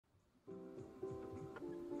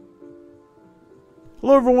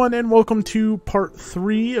Hello everyone and welcome to part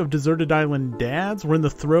 3 of Deserted Island Dads. We're in the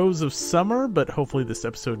throes of summer, but hopefully this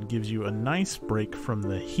episode gives you a nice break from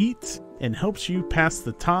the heat and helps you pass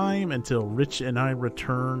the time until Rich and I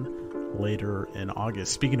return later in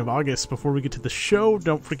August. Speaking of August, before we get to the show,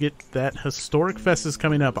 don't forget that Historic Fest is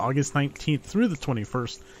coming up August 19th through the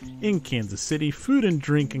 21st in Kansas City. Food and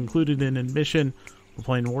drink included in admission. We're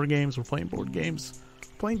playing war games, we're playing board games,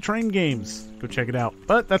 playing train games. Go check it out.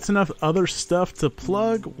 But that's enough other stuff to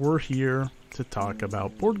plug. We're here to talk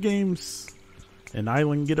about board games and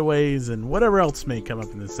island getaways and whatever else may come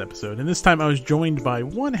up in this episode. And this time I was joined by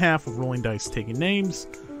one half of Rolling Dice Taking Names,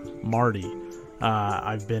 Marty.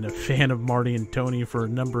 I've been a fan of Marty and Tony for a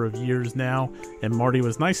number of years now, and Marty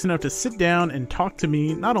was nice enough to sit down and talk to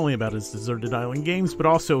me not only about his Deserted Island games, but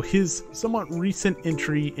also his somewhat recent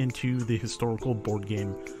entry into the historical board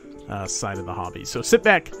game side of the hobby. So sit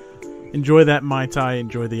back, enjoy that Mai Tai,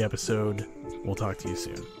 enjoy the episode. We'll talk to you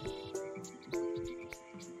soon.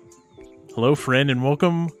 Hello, friend, and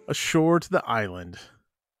welcome ashore to the island.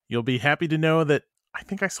 You'll be happy to know that I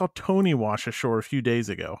think I saw Tony wash ashore a few days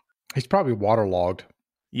ago. He's probably waterlogged.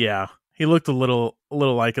 Yeah, he looked a little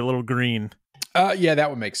green. Yeah, that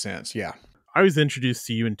would make sense. Yeah. I was introduced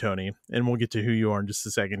to you and Tony, and we'll get to who you are in just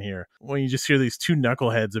a second here. When you just hear these two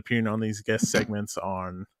knuckleheads appearing on these guest segments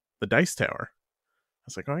on the Dice Tower, I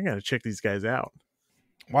was like, oh, I got to check these guys out.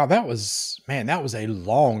 Wow, that was a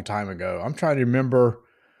long time ago. I'm trying to remember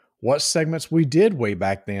what segments we did way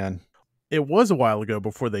back then. It was a while ago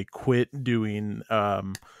before they quit doing,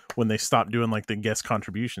 when they stopped doing like the guest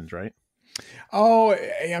contributions, right? Oh,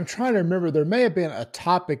 I'm trying to remember. There may have been a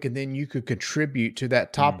topic and then you could contribute to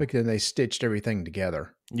that topic and they stitched everything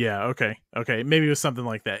together. Yeah. Okay. Maybe it was something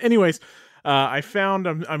like that. Anyways, I found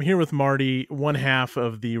I'm here with Marty, one half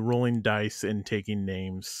of the Rolling Dice and Taking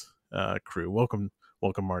Names crew. Welcome,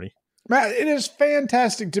 Marty. Matt, it is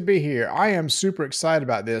fantastic to be here. I am super excited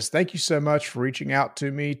about this. Thank you so much for reaching out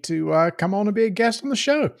to me to come on and be a guest on the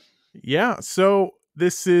show. Yeah. So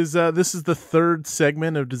this is the third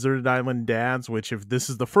segment of Deserted Island Dads, which if this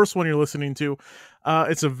is the first one you're listening to,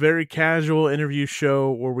 it's a very casual interview show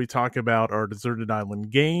where we talk about our Deserted Island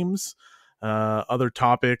games, other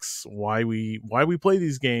topics, why we play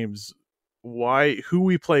these games, who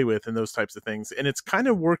we play with, and those types of things. And it's kind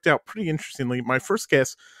of worked out pretty interestingly. My first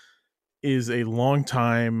guest is a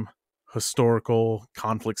longtime historical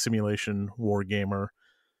conflict simulation war gamer.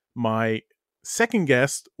 My second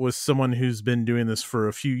guest was someone who's been doing this for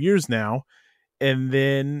a few years now. And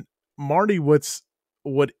then Marty,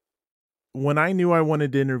 when I knew I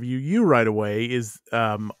wanted to interview you right away is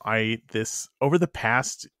over the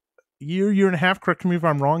past year and a half, correct me if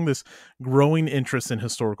I'm wrong, this growing interest in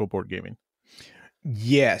historical board gaming.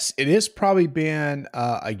 Yes, it has probably been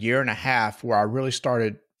a year and a half where I really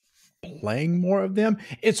started playing more of them.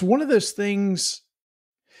 It's one of those things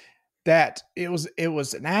that it was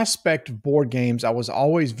an aspect of board games I was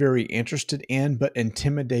always very interested in, but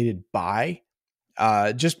intimidated by,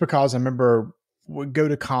 just because I remember we'd go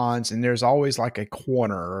to cons and there's always like a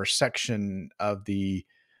corner or section of the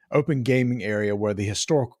open gaming area where the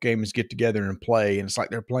historical gamers get together and play. And it's like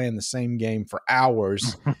they're playing the same game for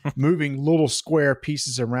hours, moving little square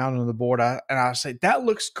pieces around on the board. And I say, that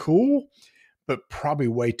looks cool, but probably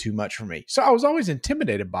way too much for me. So I was always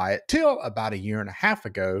intimidated by it till about a year and a half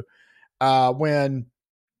ago, when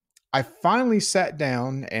I finally sat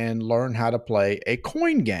down and learned how to play a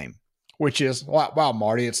coin game, which is, wow,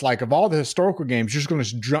 Marty, it's like of all the historical games, you're just going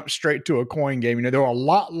to jump straight to a coin game. You know, there are a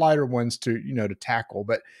lot lighter ones to tackle,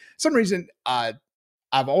 but for some reason, I've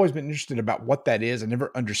always been interested about what that is. I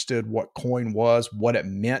never understood what coin was, what it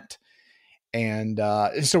meant. And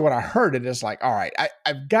so when I heard it, it's like, all right,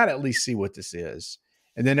 I've got to at least see what this is.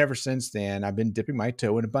 And then ever since then, I've been dipping my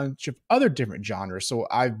toe in a bunch of other different genres. So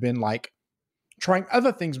I've been like trying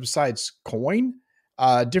other things besides coin,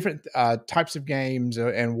 different types of games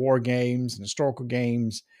and war games and historical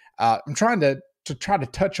games. I'm trying to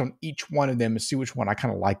touch on each one of them and see which one I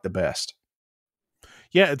kind of like the best.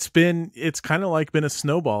 Yeah, it's kind of like been a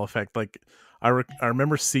snowball effect. Like I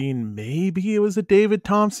remember seeing, maybe it was a David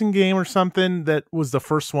Thompson game or something that was the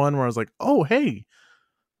first one where I was like, oh, hey,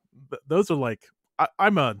 those are like,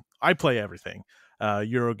 I play everything,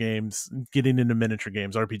 Euro games, getting into miniature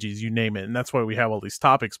games, RPGs, you name it. And that's why we have all these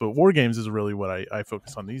topics, but war games is really what I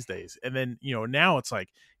focus on these days. And then, now it's like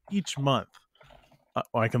each month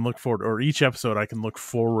I can look forward, or each episode I can look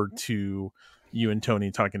forward to you and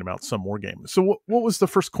Tony talking about some war game. So what was the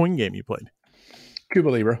first coin game you played? Cuba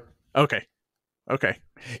Libre. Okay. Okay.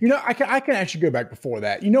 I can actually go back before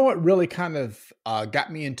that. You know what really kind of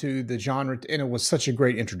got me into the genre, and it was such a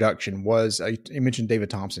great introduction, was you mentioned David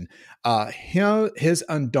Thompson. His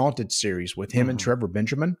Undaunted series with him and Mm-hmm. Trevor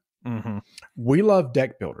Benjamin. Mm-hmm. We love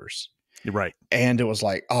deck builders. You're right. And it was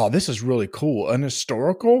like, oh, this is really cool. An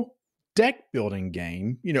historical deck building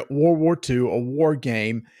game, World War II, a war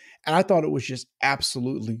game. And I thought it was just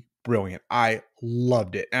absolutely brilliant. I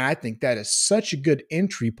loved it. And I think that is such a good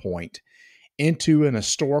entry point into an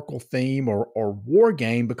historical theme or war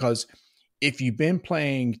game, because if you've been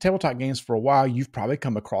playing tabletop games for a while, you've probably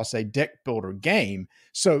come across a deck builder game.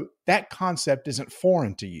 So that concept isn't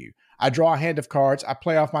foreign to you. I draw a hand of cards, I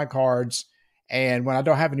play off my cards, and when I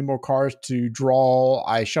don't have any more cards to draw,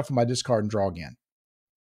 I shuffle my discard and draw again.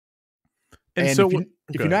 And And so,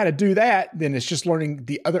 if you know how to do that, then it's just learning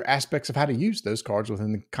the other aspects of how to use those cards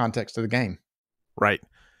within the context of the game. right.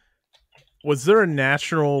 Was there a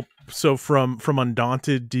natural, so from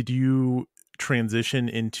Undaunted, did you transition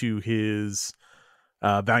into his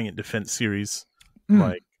Valiant Defense series?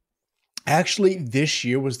 Like, Actually, this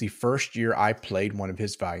year was the first year I played one of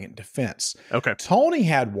his Valiant Defense. okay. Tony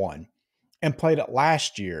had one and played it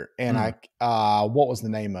last year. And what was the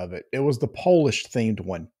name of it? It was the Polish themed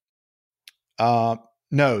one.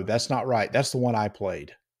 No, that's not right. That's the one I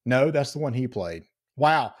played. No, that's the one he played.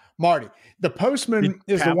 Wow. Marty, the Postman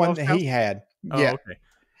is the one that he had. Oh, yeah. okay.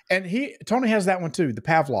 And Tony has that one too, the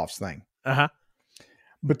Pavlov's thing. Uh-huh.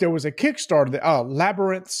 But there was a Kickstarter that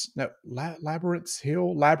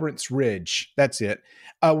Labyrinth's Ridge. That's it.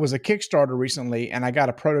 Was a Kickstarter recently, and I got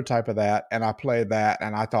a prototype of that, and I played that,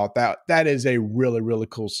 and I thought that is a really, really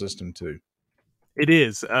cool system too. It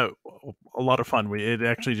is a lot of fun. It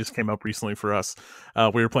actually just came up recently for us.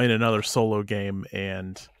 We were playing another solo game,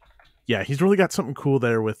 and yeah, he's really got something cool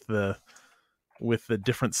there with the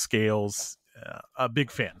different scales. A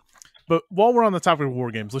big fan. But while we're on the topic of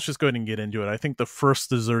war games, let's just go ahead and get into it. I think the first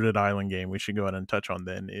Deserted Island game we should go ahead and touch on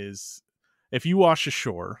then is, if you wash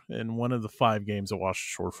ashore, and one of the 5 games that wash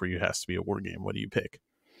ashore for you has to be a war game, what do you pick?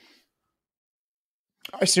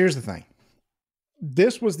 All right, so here's the thing.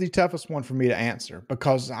 This was the toughest one for me to answer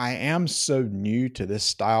because I am so new to this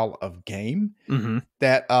style of game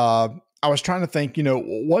that I was trying to think,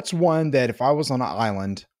 what's one that if I was on an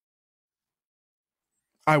island,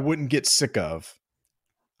 I wouldn't get sick of.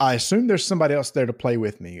 I assume there's somebody else there to play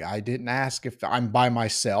with me. I didn't ask if I'm by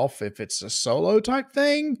myself, if it's a solo type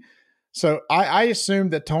thing. So I assume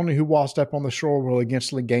that Tony, who washed up on the shore, will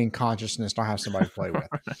eventually gain consciousness, not have somebody to play with.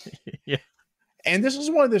 Yeah. And this is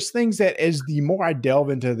one of those things that as the more I delve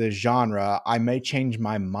into this genre, I may change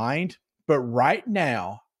my mind. But right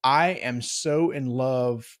now, I am so in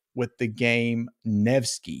love with the game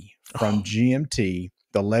Nevsky from GMT,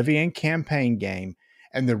 the Levian campaign game.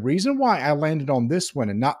 And the reason why I landed on this one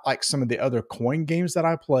and not like some of the other coin games that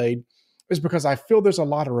I played is because I feel there's a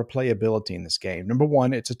lot of replayability in this game. Number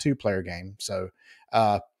one, it's a 2-player game. So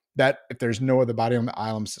that if there's no other body on the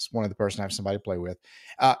island, it's one of the person I have somebody to play with.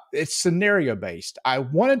 It's scenario based. I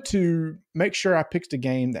wanted to make sure I picked a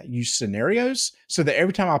game that used scenarios so that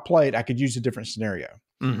every time I played, I could use a different scenario.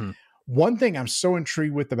 One thing I'm so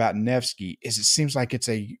intrigued with about Nevsky is it seems like it's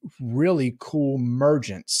a really cool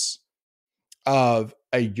mergence of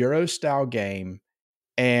a Euro style game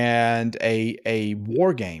and a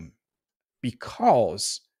war game,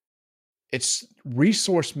 because its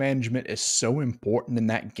resource management is so important in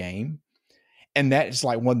that game. And that is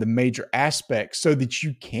like one of the major aspects so that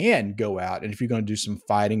you can go out. And if you're going to do some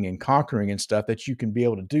fighting and conquering and stuff, that you can be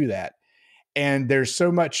able to do that. And there's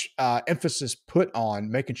so much emphasis put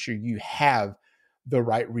on making sure you have the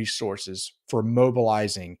right resources for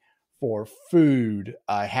mobilizing, for food,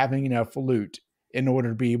 having enough loot in order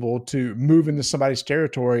to be able to move into somebody's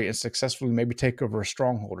territory and successfully maybe take over a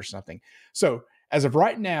stronghold or something. So as of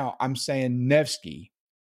right now, I'm saying Nevsky,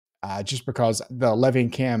 just because the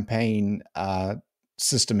Levian campaign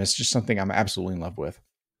system is just something I'm absolutely in love with.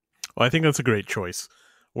 Well, I think that's a great choice.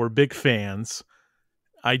 We're big fans.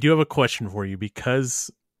 I do have a question for you,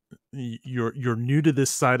 because you're new to this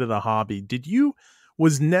side of the hobby.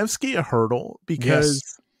 Was Nevsky a hurdle? Because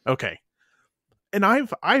Yes. Okay. And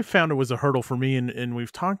I've found it was a hurdle for me, and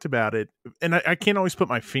we've talked about it, and I can't always put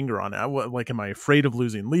my finger on it. Am I afraid of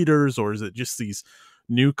losing leaders, or is it just these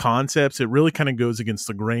new concepts? It really kind of goes against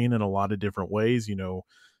the grain in a lot of different ways,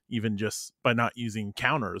 even just by not using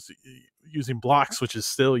counters, using blocks, which is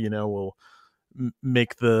still, will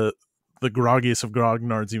make the groggiest of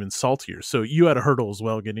grognards even saltier. So you had a hurdle as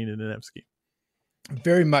well getting into Nevsky.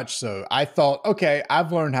 Very much so. I thought, okay,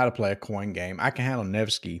 I've learned how to play a coin game. I can handle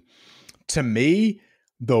Nevsky. To me,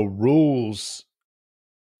 the rules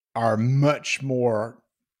are much more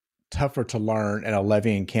tougher to learn in a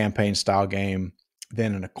levy and campaign style game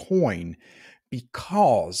than in a coin,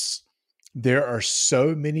 because there are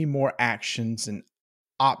so many more actions and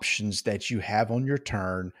options that you have on your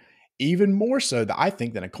turn, even more so that I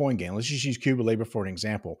think than a coin game. Let's just use Cuba Libre for an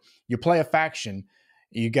example. You play a faction,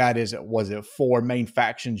 you got was it four main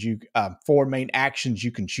factions, four main actions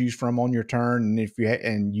you can choose from on your turn, and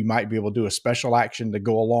and you might be able to do a special action to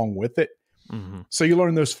go along with it. Mm-hmm. So you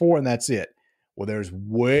learn those four and that's it. Well, there's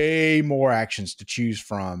way more actions to choose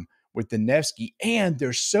from with the Nevsky, and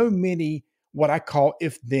there's so many what I call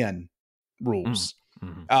if-then rules.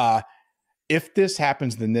 Mm-hmm. If this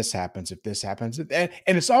happens, then this happens. If this happens, and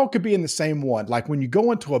it's all could be in the same one. Like when you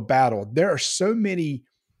go into a battle, there are so many.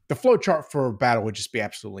 The flow chart for a battle would just be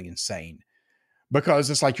absolutely insane, because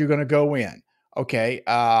it's like you're going to go in. Okay,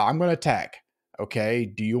 I'm going to attack. Okay,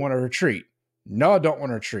 do you want to retreat? No, I don't want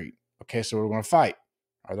to retreat. Okay, so we're going to fight.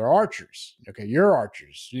 Are there archers? Okay, you're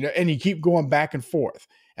archers. And you keep going back and forth.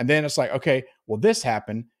 And then it's like, okay, well, this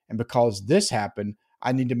happened. And because this happened,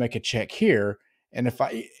 I need to make a check here. And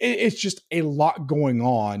it's just a lot going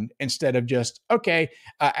on instead of just, okay,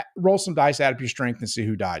 roll some dice out of your strength and see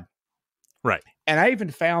who died. Right. And I even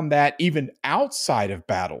found that even outside of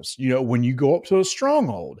battles, when you go up to a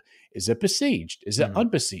stronghold, is it besieged? Is it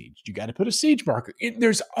unbesieged? You got to put a siege marker.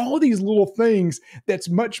 There's all these little things that's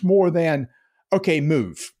much more than, okay,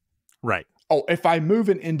 move. Right. Oh, if I move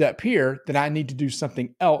and end up here, then I need to do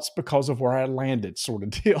something else because of where I landed, sort of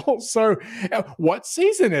deal. So what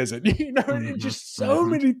season is it? It's just so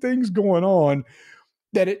many things going on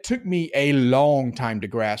that it took me a long time to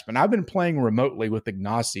grasp. And I've been playing remotely with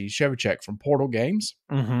Ignacy Shevchuk from Portal Games.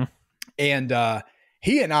 Mm-hmm. And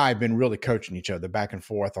he and I have been really coaching each other back and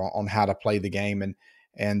forth on how to play the game.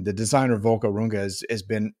 And the designer Volko Runga has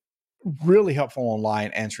been really helpful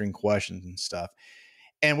online, answering questions and stuff.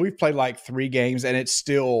 And we've played like 3 games, and I'm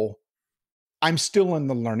still in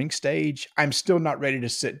the learning stage. I'm still not ready to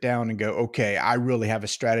sit down and go, okay, I really have a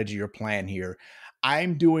strategy or plan here.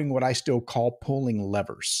 I'm doing what I still call pulling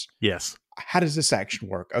levers. Yes. How does this action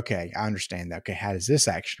work? Okay, I understand that. Okay, how does this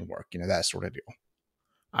action work? That sort of deal.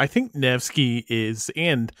 I think Nevsky is,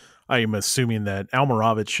 and I am assuming that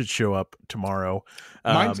Almorovitch should show up tomorrow.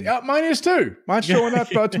 Mine is too. Mine's showing up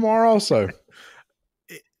tomorrow also.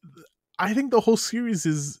 I think the whole series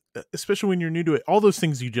is, especially when you're new to it, all those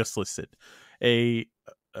things you just listed, a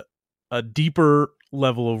deeper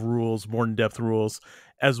level of rules, more in-depth rules,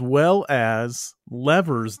 as well as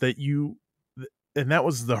levers that and that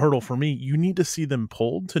was the hurdle for me. You need to see them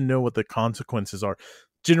pulled to know what the consequences are.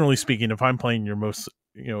 Generally speaking, if I'm playing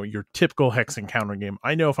your typical hex encounter game,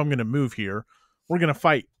 I know if I'm going to move here, we're going to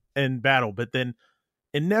fight and battle. But then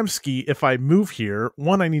in Nevsky, if I move here,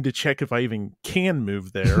 one, I need to check if I even can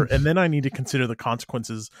move there. And then I need to consider the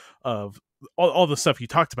consequences of all the stuff you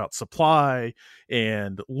talked about, supply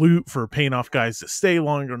and loot for paying off guys to stay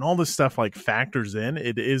longer, and all this stuff like factors in.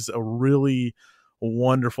 It is a really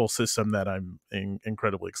wonderful system that I'm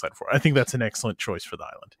incredibly excited for. I think that's an excellent choice for the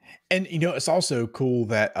island. And, it's also cool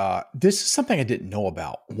that this is something I didn't know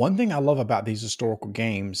about. One thing I love about these historical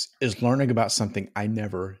games is learning about something I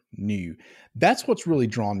never knew. That's what's really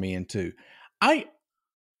drawn me into. I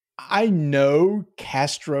know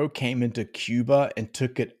Castro came into Cuba and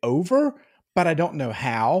took it over, but I don't know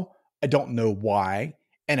how. I don't know why.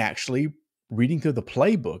 And actually, reading through the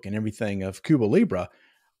playbook and everything of Cuba Libre,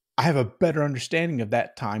 I have a better understanding of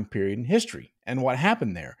that time period in history and what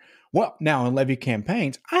happened there. Well, now in levy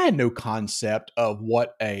campaigns, I had no concept of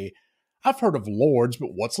I've heard of lords, but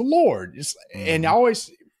what's a lord? And I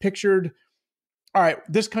always pictured, all right,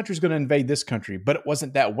 this country's going to invade this country, but it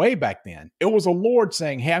wasn't that way back then. It was a lord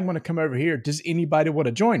saying, hey, I'm going to come over here. Does anybody want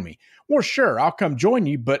to join me? Well, sure, I'll come join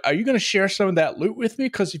you, but are you going to share some of that loot with me?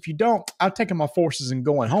 Because if you don't, I'm taking my forces and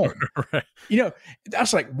going home. Right. I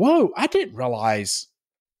was like, whoa, I didn't realize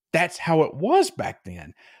that's how it was back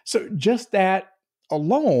then. So just that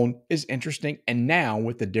alone is interesting. And now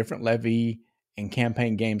with the different levy and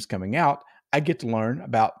campaign games coming out, I get to learn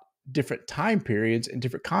about different time periods and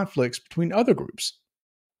different conflicts between other groups.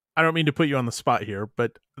 I don't mean to put you on the spot here,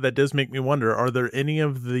 but that does make me wonder, are there any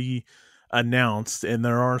of the announced, and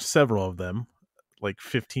there are several of them, like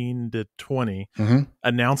 15 to 20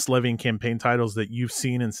 announced levy and campaign titles that you've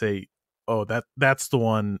seen and say, oh, that's the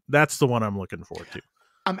one I'm looking forward to?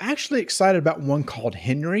 I'm actually excited about one called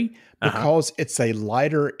Henry because it's a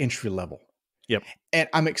lighter entry level. Yep. And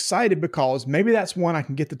I'm excited because maybe that's one I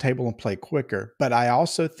can get the table and play quicker. But I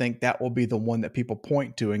also think that will be the one that people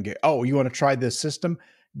point to and get, oh, you want to try this system?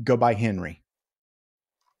 Go buy Henry.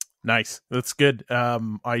 Nice. That's good. A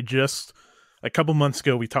couple months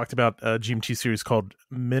ago, we talked about a GMT series called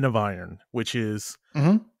Men of Iron, which is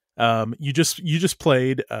You just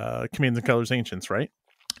played Commands and Colors Ancients, right?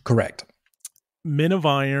 Correct. Men of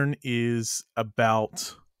Iron is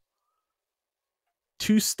about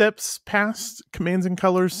 2 steps past Commands and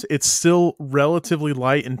Colors. It's still relatively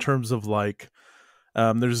light in terms of like,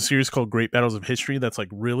 there's a series called Great Battles of History that's like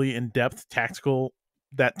really in depth tactical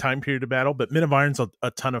that time period of battle. But Men of Iron's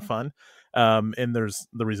a ton of fun. And there's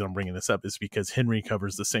the reason I'm bringing this up is because Henry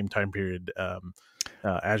covers the same time period,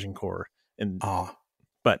 Agincourt, and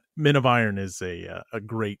but Men of Iron is a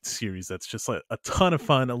great series that's just like a ton of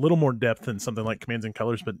fun, a little more depth than something like Commands and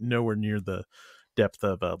Colors, but nowhere near the depth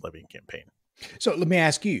of Levian Campaign. So let me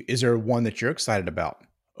ask you, is there one that you're excited about?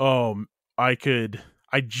 Oh, I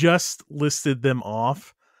just listed them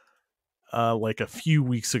off like a few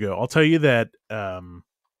weeks ago. I'll tell you that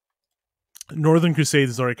Northern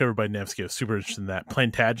Crusades is already covered by Nevsky. I was super interested in that.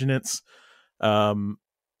 Plantagenets.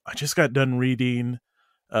 I just got done reading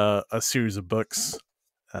a series of books.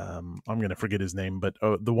 I'm going to forget his name, but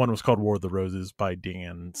the one was called War of the Roses by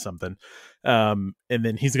Dan something. And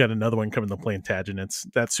then he's got another one coming, the Plantagenets.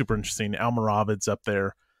 That's super interesting. Almoravid's up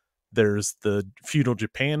there. There's the Feudal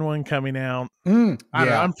Japan one coming out.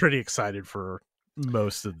 I'm pretty excited for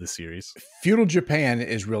most of the series. Feudal Japan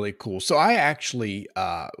is really cool. So I actually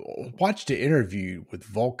watched an interview with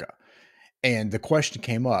Volka, and the question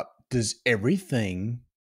came up,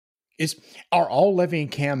 are all Levian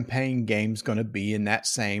Campaign games going to be in that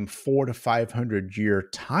same 400 to 500 year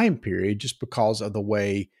time period just because of the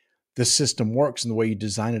way the system works and the way you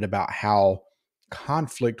design it about how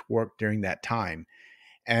conflict worked during that time?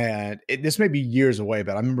 And this may be years away,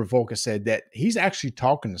 but I remember Volka said that he's actually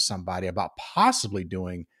talking to somebody about possibly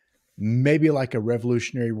doing maybe like a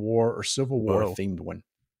Revolutionary War or Civil War themed one.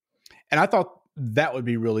 And I thought that would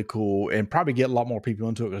be really cool and probably get a lot more people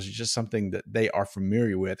into it because it's just something that they are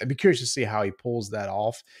familiar with. I'd be curious to see how he pulls that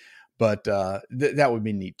off, but that would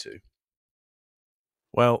be neat too.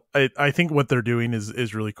 Well, I think what they're doing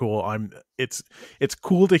is really cool. It's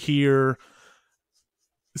cool to hear.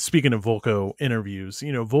 Speaking of Volko interviews,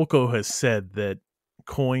 Volko has said that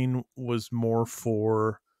Coin was more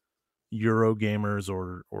for Euro gamers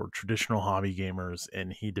or traditional hobby gamers,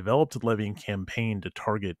 and he developed a Levian Campaign to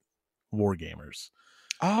target war gamers.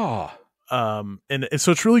 And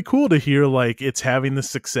so it's really cool to hear like it's having the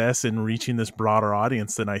success and reaching this broader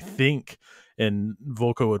audience than I think, and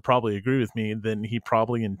Volko would probably agree with me, than he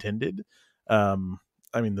probably intended. The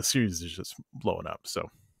series is just blowing up. So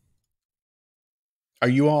are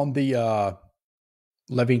you on the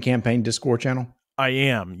Levian Campaign Discord channel? I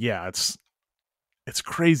am. Yeah, it's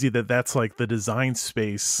crazy that's like the design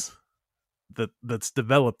space that's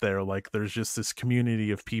developed there. Like there's just this community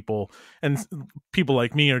of people, and people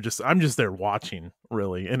like me I'm just there watching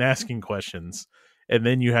really and asking questions, and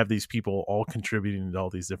then you have these people all contributing to all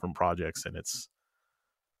these different projects, and it's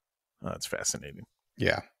fascinating.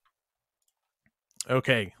 Yeah.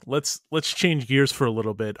 Okay, let's change gears for a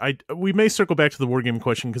little bit. We may circle back to the war game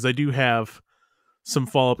question because I do have some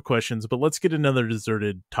follow-up questions, but let's get another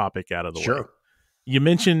deserted topic out of the way. You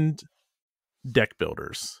mentioned deck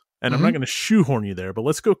builders, and I'm not going to shoehorn you there, but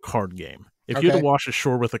let's go card game. If you had to wash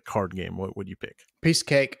ashore with a card game, what would you pick? Piece of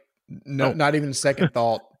cake. No, not even a second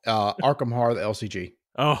thought. Arkham Horror, the LCG.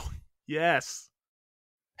 Oh, yes.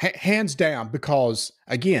 Hands down, because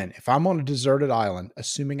again, if I'm on a deserted island,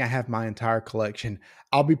 assuming I have my entire collection,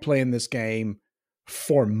 I'll be playing this game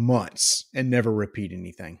for months and never repeat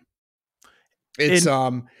anything. It's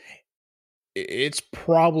definitely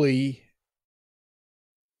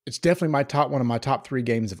one of my top 3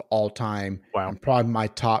 games of all time. Wow. And probably my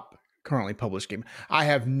top currently published game. I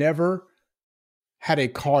have never had a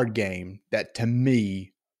card game that to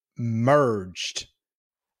me merged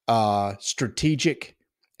strategic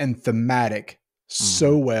and thematic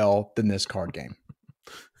so well than this card game.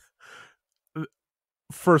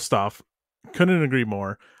 First off, couldn't agree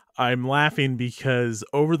more. I'm laughing because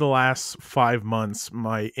over the last 5 months,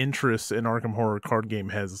 my interest in Arkham Horror card game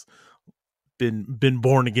has been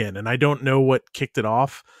born again, and I don't know what kicked it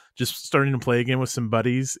off. Just starting to play again with some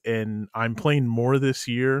buddies, and I'm playing more this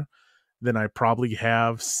year than I probably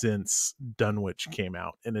have since Dunwich came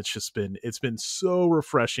out, and it's been so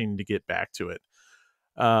refreshing to get back to it.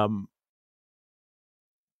 I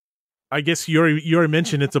guess you already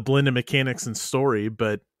mentioned it's a blend of mechanics and story,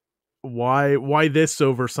 but why this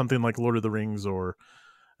over something like Lord of the Rings or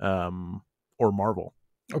Marvel?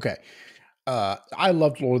 Okay. I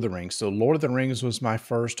loved Lord of the Rings. So Lord of the Rings was my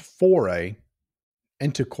first foray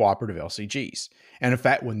into cooperative LCGs. And in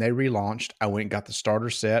fact, when they relaunched, I went and got the starter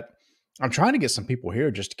set. I'm trying to get some people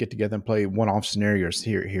here just to get together and play one-off scenarios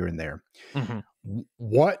here and there.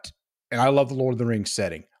 And I love the Lord of the Rings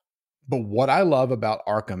setting. But what I love about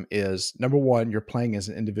Arkham is, number one, you're playing as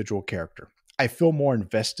an individual character. I feel more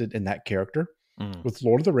invested in that character. Mm. With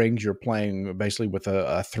Lord of the Rings, you're playing basically with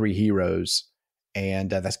a three heroes, and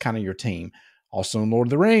that's kind of your team. Also, in Lord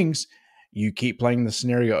of the Rings, you keep playing the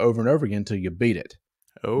scenario over and over again until you beat it.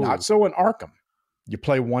 Oh. Not so in Arkham. You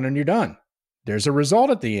play one and you're done. There's a result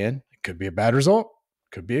at the end. It could be a bad result,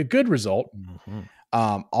 could be a good result.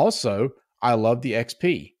 Mm-hmm. Also, I love the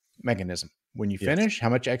XP mechanism. When you Yes. finish, how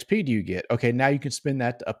much XP do you get? Okay, now you can spend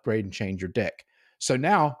that to upgrade and change your deck. So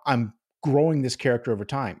now I'm growing this character over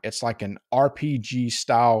time. It's like an RPG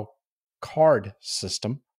style card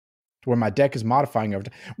system where my deck is modifying over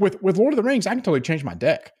time. With Lord of the Rings, I can totally change my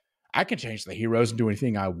deck. I can change the heroes and do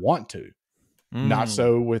anything I want to. Not Mm.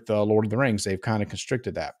 so with Lord of the Rings. They've kind of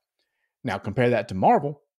constricted that. Now compare that to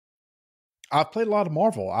Marvel. I've played a lot of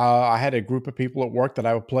Marvel. I had a group of people at work that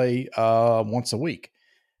I would play once a week.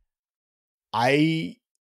 I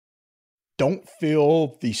don't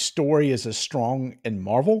feel the story is as strong in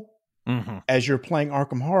Marvel Mm-hmm. as you're playing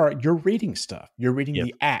Arkham Horror. You're reading stuff. You're reading Yes.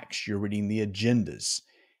 the acts. You're reading the agendas.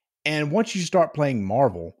 And once you start playing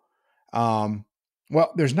Marvel,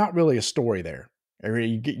 well, there's not really a story there.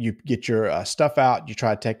 You get your stuff out. You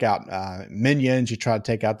try to take out minions. You try to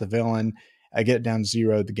take out the villain. Get it down to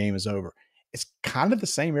 0. The game is over. It's kind of the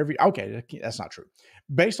same every. Okay, that's not true.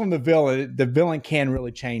 Based on the villain can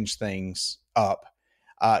really change things up.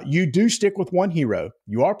 You do stick with one hero.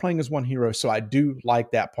 You are playing as one hero, so I do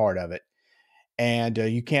like that part of it. And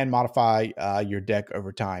you can modify your deck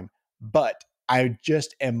over time. But I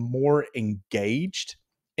just am more engaged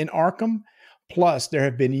in Arkham. Plus, there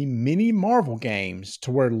have been many Marvel games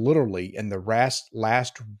to where literally in the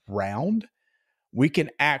last round, we can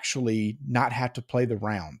actually not have to play the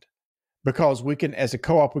round. Because we can, as a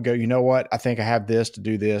co-op, we go, you know what? I think I have this to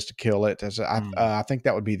do this to kill it. I think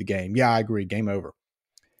that would be the game. Yeah, I agree. Game over.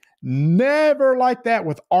 Never like that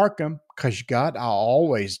with Arkham because I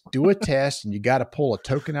always do a test and you got to pull a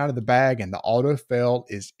token out of the bag and the auto fail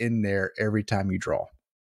is in there every time you draw.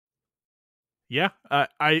 Yeah,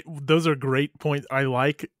 I those are great points. I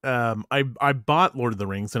like. I bought Lord of the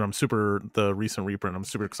Rings and the recent reprint. I'm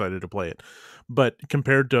super excited to play it. But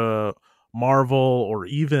compared to Marvel or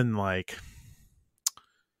even like,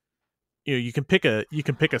 you can pick a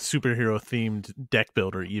superhero themed deck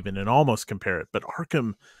builder even and almost compare it. But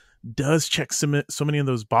Arkham does check so many of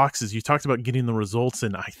those boxes. You talked about getting the results,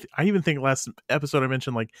 and I even think last episode I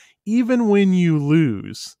mentioned, like, even when you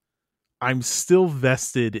lose, I'm still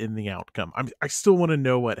vested in the outcome. I still want to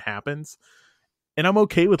know what happens, and I'm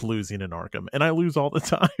okay with losing in Arkham, and I lose all the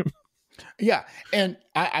time. Yeah, and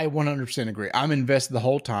I 100% agree. I'm invested the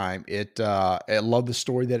whole time. I love the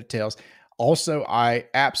story that it tells. Also, I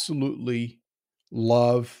absolutely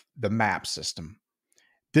love the map system.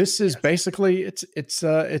 This is basically it's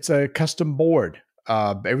a custom board.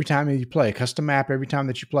 Every time you play, a custom map every time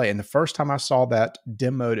that you play. And the first time I saw that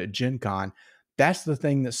demoed at Gen Con, that's the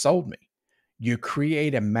thing that sold me. You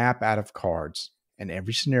create a map out of cards, and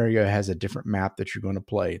every scenario has a different map that you're going to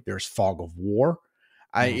play. There's Fog of War.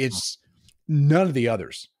 It's none of the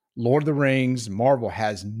others. Lord of the Rings, Marvel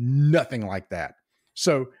has nothing like that.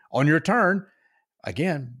 So on your turn,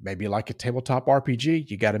 again, maybe like a tabletop RPG,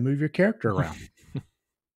 you got to move your character around.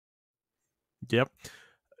 Yep.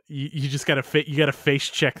 You just gotta face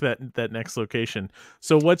check that next location.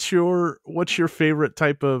 So what's your favorite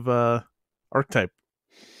type of archetype?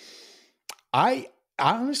 I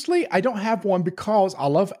honestly, I don't have one because I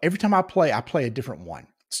love every time I play a different one.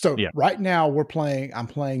 So Yeah. right now I'm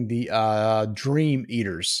playing the Dream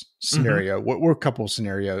Eaters scenario. We're a couple of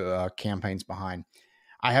scenario campaigns behind.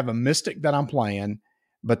 I have a Mystic that I'm playing,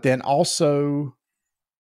 but then also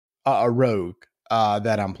a Rogue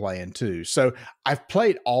that I'm playing too. So I've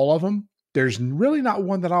played all of them. There's really not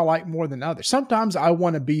one that I like more than others. Sometimes I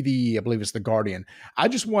want to be I believe it's the Guardian. I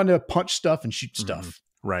just want to punch stuff and shoot stuff.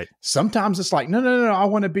 Right. Sometimes it's like, no. I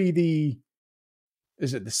want to be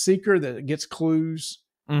is it the Seeker that gets clues?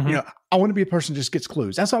 I want to be a person that just gets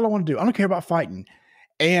clues. That's all I want to do. I don't care about fighting.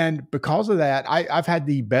 And because of that, I've had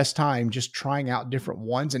the best time just trying out different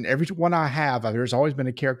ones. And every one I have, there's always been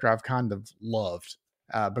a character I've kind of loved.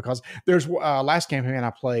 Because there's last campaign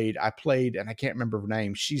I played, and I can't remember her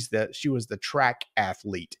name. She was the track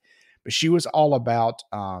athlete, but she was all about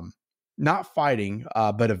not fighting,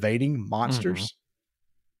 but evading monsters.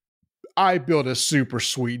 I built a super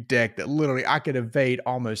sweet deck that literally I could evade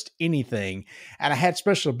almost anything. And I had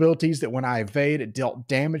special abilities that when I evade, it dealt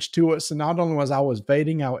damage to it. So not only was I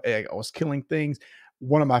evading, I was killing things.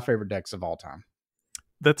 One of my favorite decks of all time.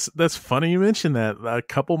 That's funny you mentioned that. A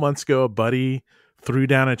couple months ago, a buddy threw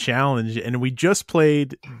down a challenge, and we just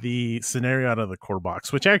played the scenario out of the core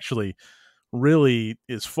box, which actually really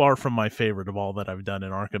is far from my favorite of all that I've done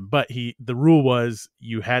in Arkham. But the rule was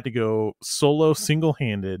you had to go solo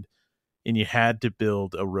single-handed, and you had to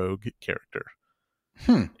build a rogue character.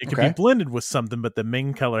 It could be blended with something, but the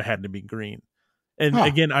main color had to be green. And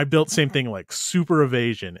again, I built same thing, like super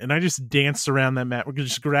evasion, and I just danced around that map. We're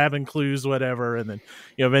just grabbing clues, whatever, and then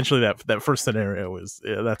eventually that first scenario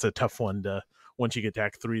that's a tough one to, once you get to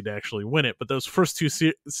Act 3, to actually win it. But those first two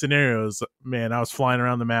scenarios, man, I was flying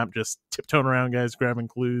around the map, just tiptoeing around guys, grabbing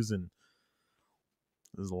clues, and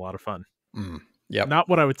it was a lot of fun. Yeah, not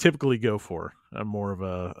what I would typically go for. I'm more of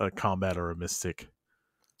a combat or a mystic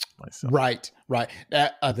myself. Right.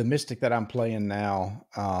 The mystic that I'm playing now,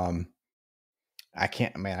 I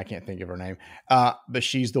can't think of her name. But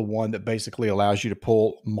she's the one that basically allows you to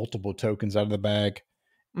pull multiple tokens out of the bag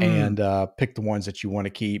and pick the ones that you want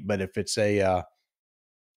to keep. But if it's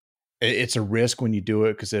it's a risk when you do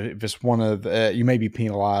it, because if it's one of you may be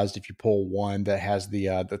penalized if you pull one that has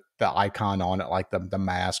the icon on it, like the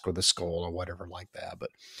mask or the skull or whatever like that. But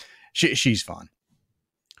she's fun.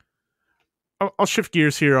 I'll shift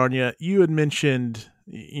gears here on you. You had mentioned,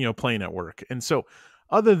 playing at work. And so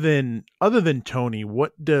other than Tony,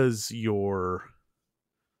 what does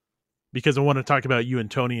because I want to talk about you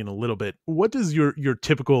and Tony in a little bit, what does your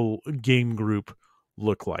typical game group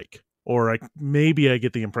look like? Or maybe I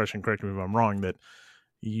get the impression, correct me if I'm wrong, that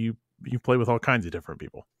you play with all kinds of different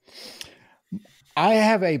people. I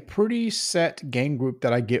have a pretty set game group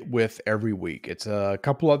that I get with every week. It's a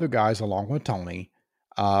couple other guys along with Tony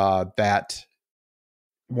that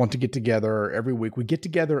want to get together every week. We get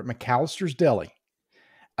together at McAllister's Deli.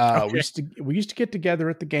 Okay. We used to get together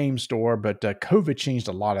at the game store, but COVID changed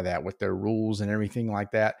a lot of that with their rules and everything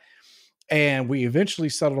like that. And we eventually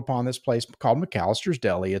settled upon this place called McAllister's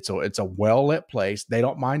Deli. It's a well-lit place. They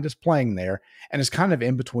don't mind us playing there, and it's kind of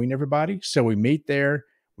in between everybody. So we meet there,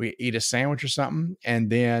 we eat a sandwich or something, and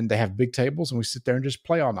then they have big tables, and we sit there and just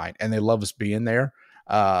play all night. And they love us being there.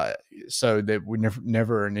 So that we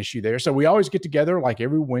never an issue there. So we always get together like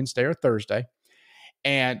every Wednesday or Thursday.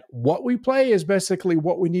 And what we play is basically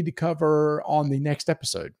what we need to cover on the next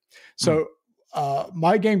episode. So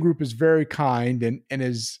my game group is very kind and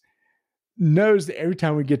knows that every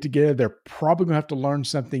time we get together, they're probably gonna have to learn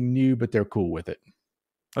something new, but they're cool with it.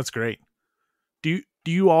 That's great. Do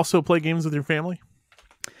you also play games with your family?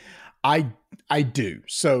 I do.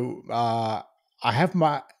 So I have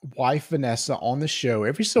my wife, Vanessa, on the show.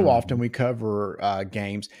 Every so often we cover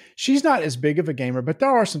games. She's not as big of a gamer, but there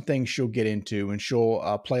are some things she'll get into and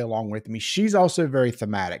she'll play along with me. She's also very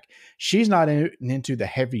thematic. She's not into the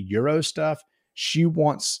heavy Euro stuff. She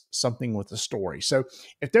wants something with a story. So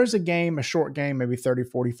if there's a short game, maybe 30,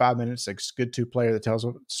 45 minutes, a good two-player that tells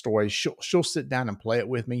a story, she'll sit down and play it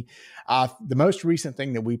with me. The most recent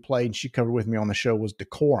thing that we played, and she covered with me on the show, was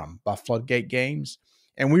Decorum by Floodgate Games.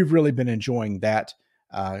 And we've really been enjoying that.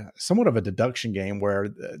 Somewhat of a deduction game where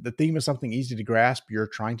the theme is something easy to grasp. You're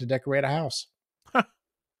trying to decorate a house. Huh.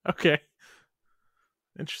 Okay.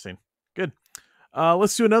 Interesting. Good.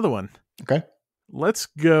 Let's do another one. Okay. Let's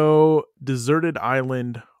go Deserted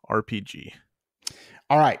Island RPG.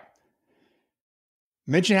 All right.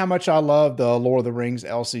 Mention how much I love the Lord of the Rings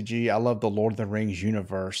LCG. I love the Lord of the Rings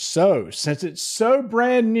universe. So since it's so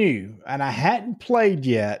brand new and I hadn't played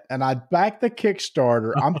yet and I backed the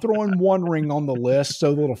Kickstarter, I'm throwing One Ring on the list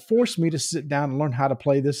so that'll force me to sit down and learn how to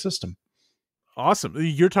play this system. Awesome.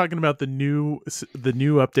 You're talking about the new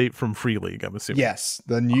update from Free League, I'm assuming. Yes,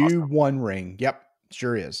 the new One Ring. Yep,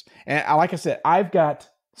 sure is. And like I said, I've got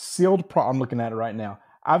sealed I'm looking at it right now.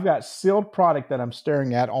 I've got sealed product that I'm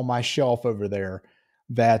staring at on my shelf over there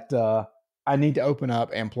that I need to open up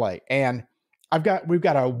and play. And we've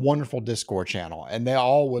got a wonderful Discord channel, and they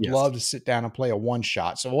all would love to sit down and play a one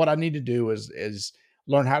shot. So what I need to do is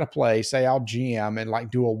learn how to play. Say I'll GM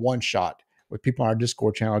and do a one shot with people on our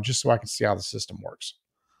Discord channel, just so I can see how the system works.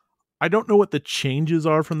 I don't know what the changes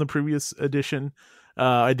are from the previous edition.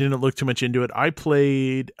 I didn't look too much into it. I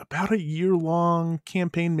played about a year-long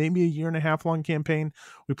campaign, maybe a year-and-a-half long campaign.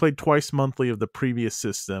 We played twice monthly of the previous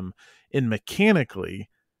system. And mechanically,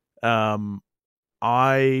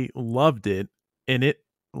 I loved it, and it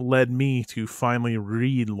led me to finally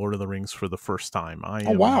read Lord of the Rings for the first time.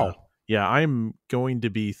 I'm going to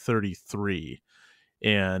be 33.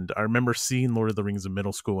 And I remember seeing Lord of the Rings in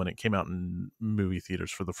middle school when it came out in movie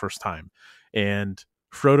theaters for the first time. And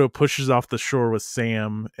Frodo pushes off the shore with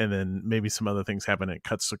Sam, and then maybe some other things happen, and it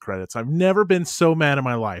cuts to credits. I've never been so mad in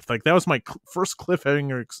my life. That was my first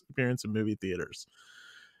cliffhanger experience in movie theaters.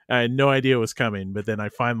 I had no idea it was coming, but then I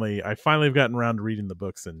finally have gotten around to reading the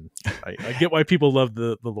books, and I get why people love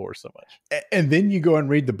the lore so much. And then you go and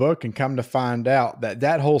read the book and come to find out that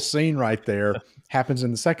that whole scene right there happens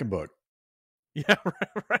in the second book. Yeah,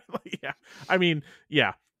 right. Like, yeah. I mean,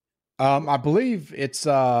 yeah. I believe it's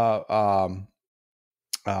my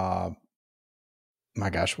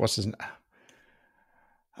gosh, what's his name?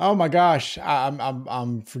 Oh my gosh,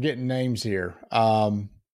 I'm forgetting names here.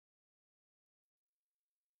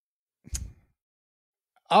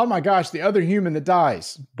 Oh my gosh, the other human that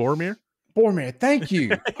dies. Boromir? Boromir, thank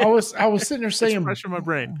you. I was sitting there saying fresh in my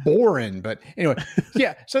brain. Boring, but anyway,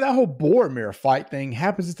 yeah. So that whole Boromir fight thing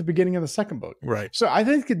happens at the beginning of the second book, right? So I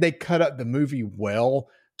think that they cut up the movie well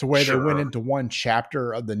to where they went into one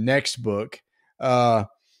chapter of the next book,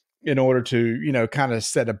 in order to kind of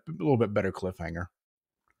set a little bit better cliffhanger.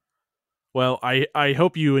 Well, I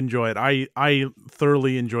hope you enjoy it. I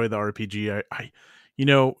thoroughly enjoy the RPG.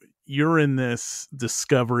 You're in this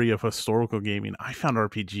discovery of historical gaming. I found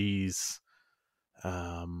RPGs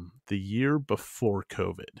the year before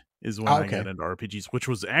COVID is when I got into RPGs, which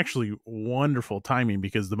was actually wonderful timing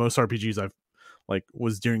because the most RPGs I've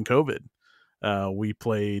was during COVID. We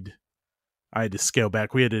played. I had to scale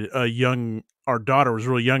back. We had our daughter was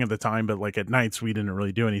really young at the time, but at nights we didn't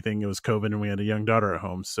really do anything. It was COVID and we had a young daughter at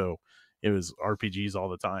home. So it was RPGs all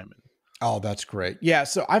the time. Oh, that's great. Yeah.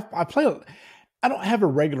 So I play. I don't have a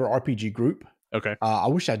regular RPG group. Okay. I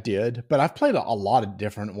wish I did, but I've played a lot of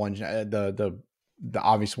different ones. The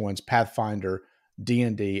obvious ones: Pathfinder,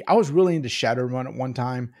 D&D. I was really into Shadowrun at one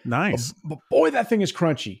time. Nice, but boy, that thing is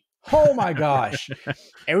crunchy. Oh my gosh!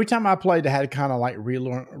 Every time I played, I had to kind of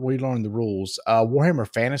relearn the rules.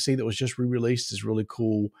 Warhammer Fantasy that was just re-released is really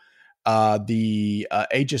cool. The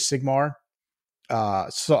Age of Sigmar,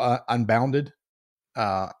 Unbounded.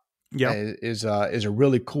 Is a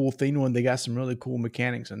really cool theme one. They got some really cool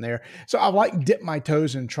mechanics in there. So I've dipped my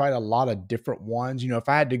toes and tried a lot of different ones. If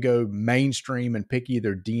I had to go mainstream and pick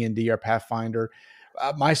either D&D or Pathfinder,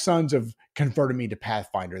 my sons have converted me to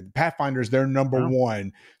Pathfinder. The Pathfinder is their number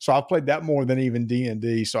one. So I've played that more than even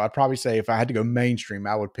D&D. So I'd probably say if I had to go mainstream,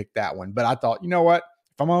 I would pick that one. But I thought, you know what?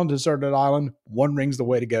 If I'm on a deserted island, One Ring's the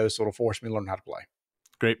way to go. So it'll force me to learn how to play.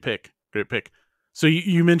 Great pick. So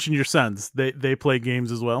you mentioned your sons. They play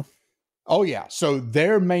games as well? Oh, yeah. So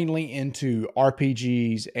they're mainly into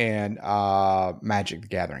RPGs and Magic the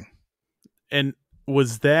Gathering. And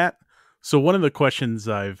was that... So one of the questions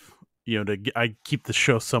I keep the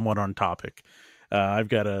show somewhat on topic. I've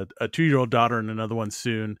got a 2-year-old daughter and another one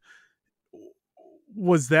soon.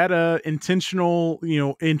 Was that a intentional,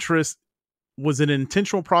 interest? Was it an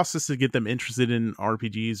intentional process to get them interested in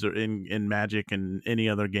RPGs or in Magic and any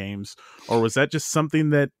other games? Or was that just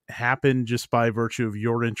something that happened just by virtue of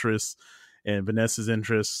your interest and Vanessa's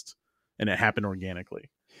interest and it happened organically?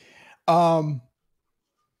 I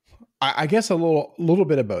guess a little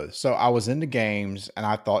bit of both. So I was into games and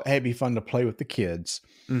I thought, hey, it'd be fun to play with the kids.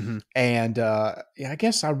 Mm-hmm. And I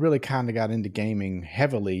guess I really kind of got into gaming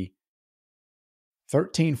heavily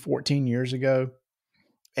 13, 14 years ago.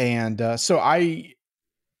 And so I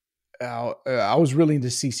was really into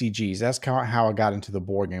CCGs. That's how I got into the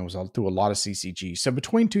board game, was through a lot of CCGs. So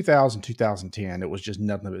between 2000 and 2010, it was just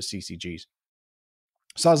nothing but CCGs.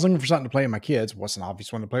 So I was looking for something to play with my kids. What's an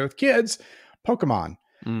obvious one to play with kids? Pokemon.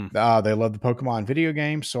 They love the Pokemon video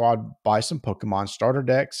game. So I'd buy some Pokemon starter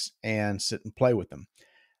decks and sit and play with them.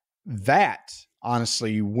 That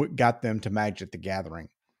honestly got them to Magic the Gathering.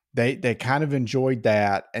 They kind of enjoyed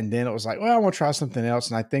that. And then it was like, well, I want to try something else.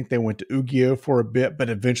 And I think they went to Yu-Gi-Oh for a bit, but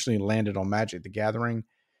eventually landed on Magic the Gathering.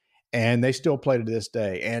 And they still play to this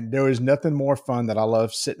day. And there is nothing more fun that I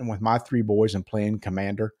love sitting with my 3 boys and playing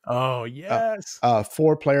Commander. Oh, yes.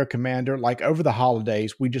 4-player Commander. Over the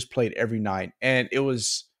holidays, we just played every night. And it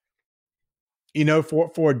was,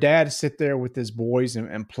 for a dad to sit there with his boys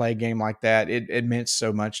and play a game like that, it meant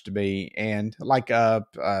so much to me. And 2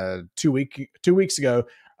 weeks ago,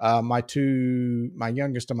 my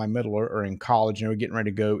youngest and my middle are in college and we're getting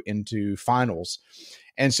ready to go into finals.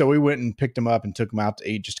 And so we went and picked them up and took them out to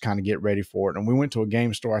eat just to kind of get ready for it. And we went to a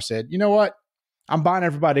game store. I said, you know what? I'm buying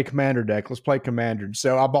everybody a Commander deck. Let's play Commander.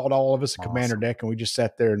 So I bought all of us a Commander deck and we just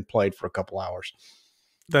sat there and played for a couple hours.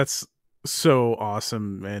 That's so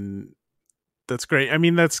awesome. And that's great. I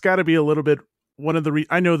mean, that's got to be a little bit one of the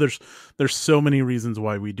I know there's so many reasons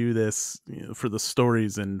why we do this, for the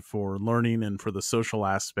stories and for learning and for the social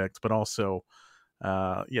aspects, but also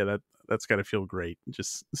that's got to feel great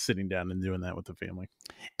just sitting down and doing that with the family.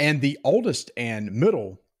 And the oldest and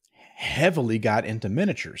middle heavily got into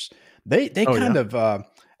miniatures. They of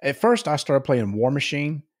at first I started playing War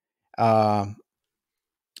Machine. That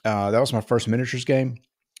was my first miniatures game.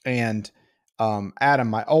 and Adam,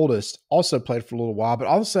 my oldest, also played for a little while, but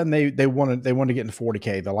all of a sudden they wanted to get into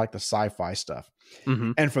 40K. They like the sci-fi stuff.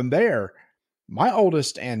 Mm-hmm. And from there, my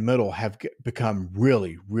oldest and middle have become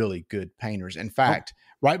really, really good painters. In fact,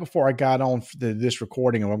 right before I got on this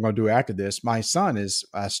recording and what I'm going to do after this, my son is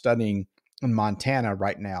studying in Montana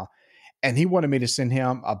right now. And he wanted me to send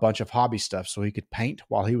him a bunch of hobby stuff so he could paint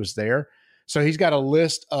while he was there. So he's got a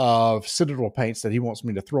list of Citadel paints that he wants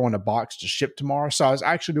me to throw in a box to ship tomorrow. So I was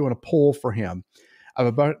actually doing a pull for him of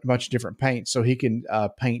a bunch of different paints so he can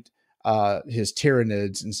paint his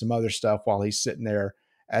Tyranids and some other stuff while he's sitting there.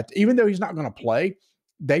 Even though he's not going to play,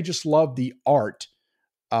 they just love the art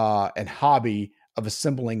and hobby of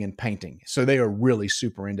assembling and painting. So they are really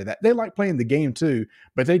super into that. They like playing the game too,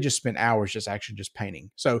 but they just spend hours just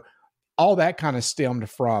painting. So all that kind of stemmed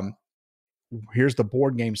from here's the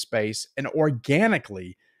board game space, and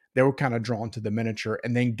organically they were kind of drawn to the miniature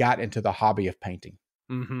and then got into the hobby of painting.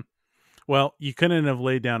 Mm-hmm. Well, you couldn't have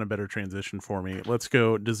laid down a better transition for me. Let's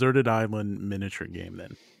go Deserted Island miniature game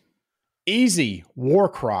then. Easy.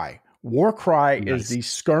 Warcry. Warcry is the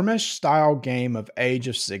skirmish style game of Age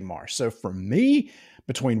of Sigmar. So for me,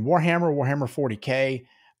 between Warhammer 40K,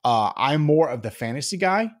 I'm more of the fantasy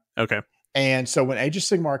guy. Okay. And so when Age of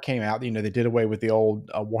Sigmar came out, they did away with the old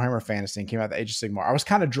Warhammer Fantasy and came out the Age of Sigmar. I was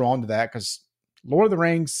kind of drawn to that because Lord of the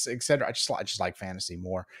Rings, etc. I just like fantasy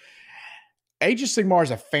more. Age of Sigmar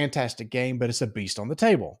is a fantastic game, but it's a beast on the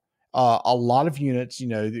table. A lot of units,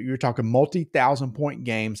 you're talking multi-thousand point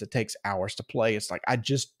games that takes hours to play. It's like, I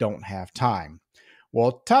just don't have time.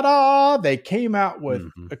 Well, ta-da! They came out with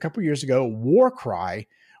a couple years ago, Warcry,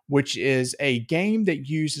 which is a game that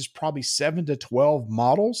uses probably 7 to 12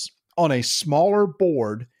 models on a smaller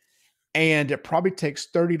board, and it probably takes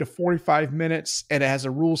 30 to 45 minutes, and it has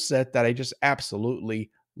a rule set that I just absolutely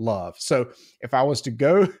love. So if I was to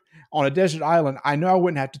go on a desert island, I know I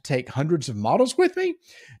wouldn't have to take hundreds of models with me,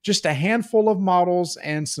 just a handful of models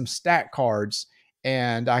and some stat cards,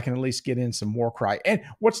 and I can at least get in some Warcry. And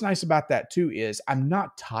what's nice about that too is I'm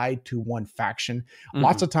not tied to one faction.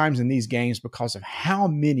 Lots of times in these games, because of how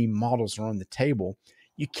many models are on the table,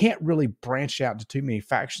 you can't really branch out to too many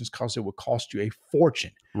factions because it would cost you a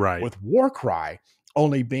fortune. Right. With Warcry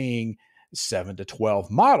only being 7 to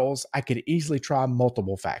 12 models, I could easily try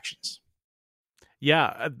multiple factions.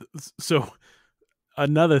 Yeah. So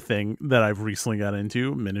another thing that I've recently got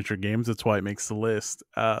into, miniature games. That's why it makes the list.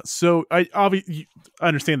 So I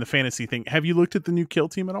understand the fantasy thing. Have you looked at the new Kill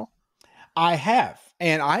Team at all? I have,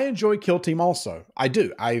 and I enjoy Kill Team also. I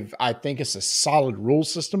do. I think it's a solid rule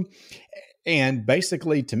system. And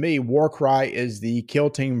basically, to me, Warcry is the Kill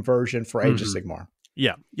Team version for Age of Sigmar.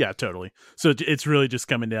 Yeah, totally. So it's really just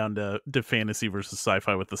coming down to fantasy versus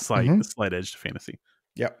sci-fi with the slight edge to fantasy.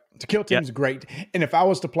 Yep. The Kill Team is great. And if I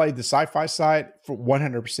was to play the sci-fi side for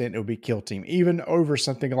 100%, it would be Kill Team. Even over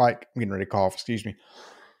something like, I'm getting ready to cough, excuse me.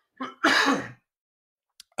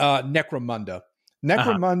 Necromunda.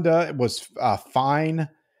 Necromunda was fine.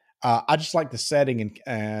 I just like the setting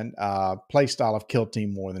and play style of Kill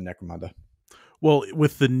Team more than Necromunda. Well,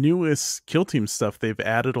 with the newest Kill Team stuff, they've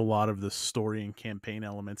added a lot of the story and campaign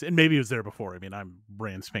elements. And maybe it was there before. I mean, I'm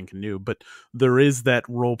brand spanking new, but there is that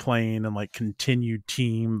role playing and like continued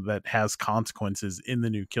team that has consequences in the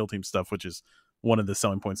new Kill Team stuff, which is one of the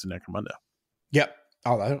selling points of Necromunda. Yep.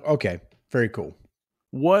 Oh, okay. Very cool.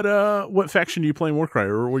 What faction do you play in Warcry,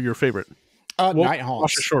 or what your favorite? Night Haunts.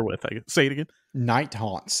 Wash ashore with. Say it again. Night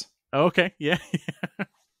Haunts. Okay. Yeah.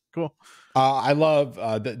 Cool. I love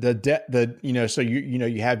so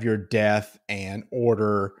you have your death and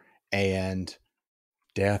order and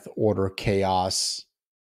death, order, chaos.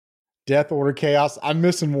 Death, order, chaos. I'm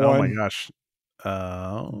missing one. Oh my gosh.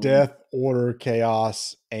 Death, order,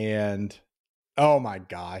 chaos, and oh my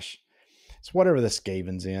gosh. It's whatever the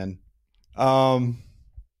Skaven's in.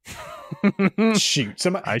 Shoot.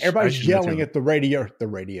 Everybody's yelling at the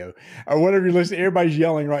radio, or whatever you're listening. Everybody's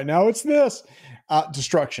yelling right now. It's this.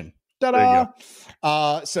 Destruction.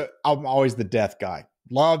 Ta-da! So I'm always the death guy.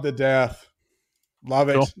 Love the death. Love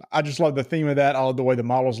it. Cool. I just love the theme of that. All the way the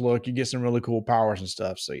models look. You get some really cool powers and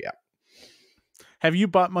stuff. So yeah. Have you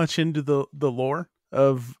bought much into the lore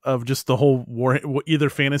of just the whole war, either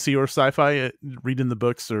fantasy or sci-fi, reading the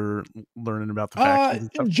books or learning about the factions?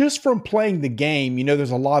 Just from playing the game,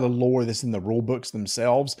 there's a lot of lore that's in the rule books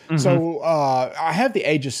themselves. Mm-hmm. So I have the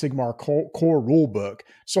Age of Sigmar core rule book.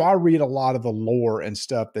 So I read a lot of the lore and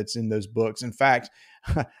stuff that's in those books. In fact,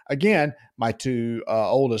 again, my two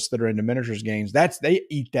oldest that are into miniatures games, they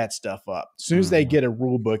eat that stuff up. As soon as they get a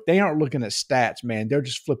rule book, they aren't looking at stats, man. They're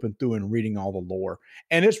just flipping through and reading all the lore.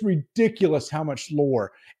 And it's ridiculous how much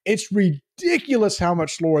lore. It's ridiculous how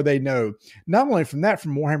much lore they know. Not only from that,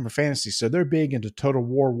 from Warhammer Fantasy. So they're big into Total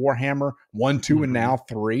War, Warhammer 1, 2, and now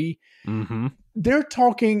 3. They're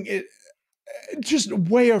talking just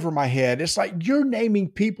way over my head. It's like you're naming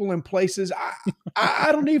people and places.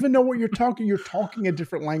 I don't even know what you're talking. You're talking a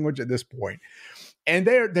different language at this point. And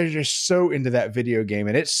they're just so into that video game,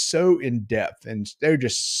 and it's so in depth, and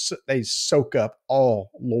they soak up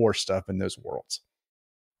all lore stuff in those worlds.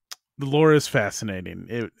 The lore is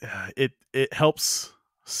fascinating. It helps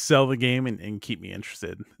sell the game and keep me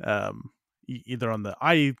interested. Either on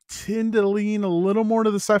I tend to lean a little more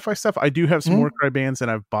to the sci-fi stuff. I do have some Warcry bands,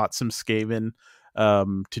 and I've bought some Skaven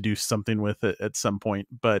to do something with it at some point.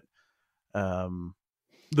 But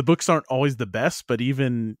the books aren't always the best. But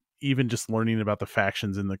even just learning about the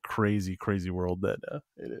factions in the crazy world that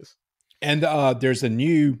it is. And there's a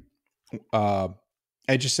new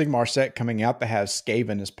Age of Sigmar set coming out that has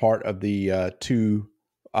Skaven as part of the 2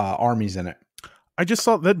 armies in it. I just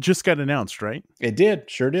saw that just got announced, right? It did.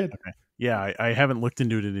 Sure did. Okay. Yeah, I haven't looked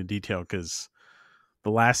into it in detail because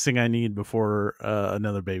the last thing I need before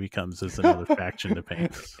another baby comes is another faction to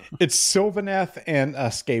paint. It's Sylvaneth and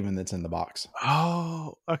Skaven that's in the box.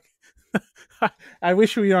 Oh, okay. I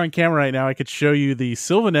wish we were on camera right now. I could show you the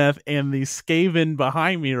Sylvaneth and the Skaven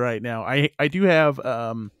behind me right now. I do have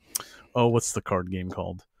what's the card game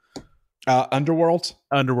called? Underworlds.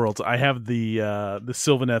 I have the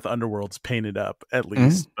Sylvaneth Underworlds painted up at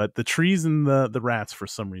least, but the trees and the rats for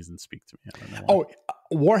some reason speak to me. I don't know why.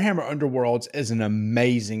 Warhammer Underworlds is an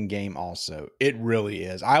amazing game. Also, it really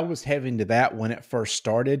is. I was heavy into that when it first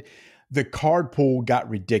started. The card pool got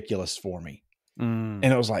ridiculous for me, and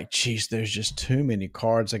it was like, geez, there's just too many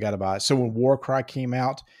cards I got to buy. So when Warcry came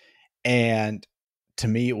out, and to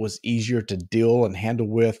me, it was easier to deal and handle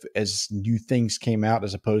with as new things came out,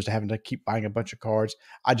 as opposed to having to keep buying a bunch of cards.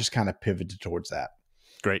 I just kind of pivoted towards that.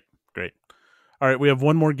 Great. All right, we have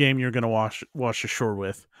one more game you're going to wash ashore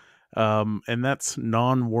with, and that's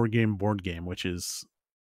non-war game board game, which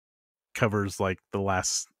covers like the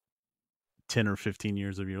last 10 or 15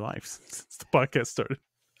 years of your life since the podcast started.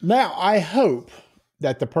 Now, I hope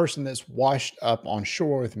that the person that's washed up on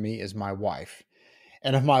shore with me is my wife.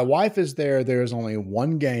 And if my wife is there, there's only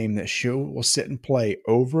one game that she will sit and play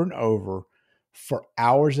over and over for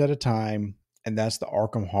hours at a time, and that's the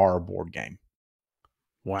Arkham Horror board game.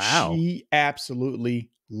 Wow. She absolutely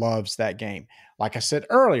loves that game. Like I said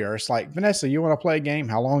earlier, it's like, Vanessa, you want to play a game?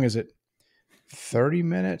 How long is it? 30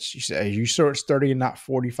 minutes? You say, you sure it's 30 and not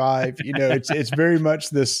 45? You know, it's very much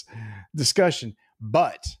this discussion.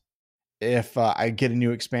 But if I get a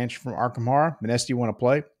new expansion from Arkham Horror, Vanessa, you want to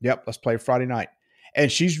play? Yep, let's play Friday night. And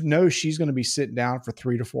she knows she's going to be sitting down for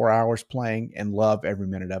 3 to 4 hours playing and love every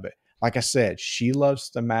minute of it. Like I said, she loves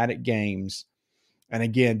thematic games. And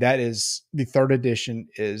again, that is the 3rd edition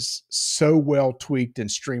is so well tweaked and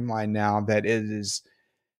streamlined now that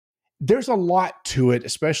there's a lot to it,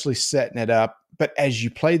 especially setting it up. But as you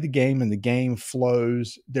play the game and the game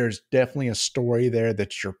flows, there's definitely a story there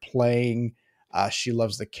that you're playing. She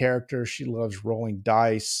loves the characters. She loves rolling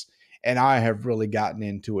dice. And I have really gotten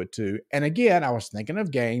into it too. And again, I was thinking of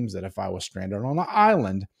games that if I was stranded on an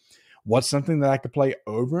island, what's something that I could play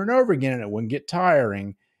over and over again and it wouldn't get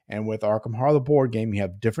tiring? And with Arkham Horror, the board game, you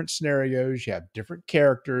have different scenarios, you have different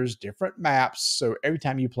characters, different maps. So every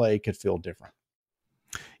time you play, it could feel different.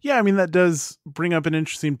 Yeah, I mean, that does bring up an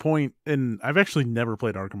interesting point. And I've actually never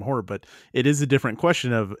played Arkham Horror, but it is a different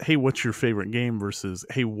question of, hey, what's your favorite game versus,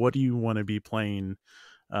 hey, what do you want to be playing?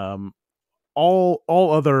 All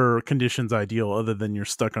other conditions ideal other than you're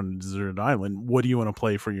stuck on a deserted island. What do you want to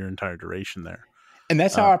play for your entire duration there? And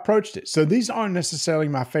that's how I approached it. So these aren't necessarily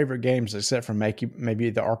my favorite games, except for maybe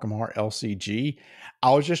the Arkham Horror LCG.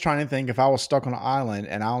 I was just trying to think, if I was stuck on an island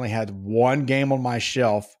and I only had one game on my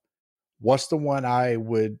shelf, what's the one I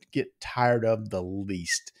would get tired of the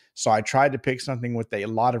least? So I tried to pick something with a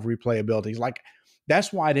lot of replayability. Like,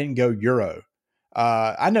 that's why I didn't go Euro.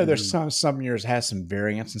 I know there's some years has some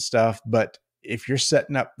variants and stuff, but if you're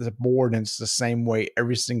setting up the board and it's the same way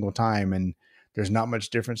every single time and there's not much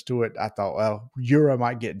difference to it, I thought, well, Euro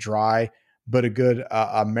might get dry, but a good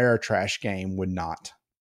Ameritrash game would not.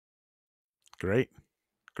 Great.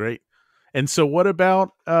 And so what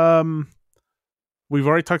about, we've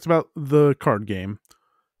already talked about the card game.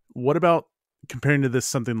 What about comparing to this,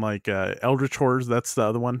 something like Eldritch Horrors? That's the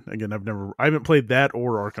other one. Again, I haven't played that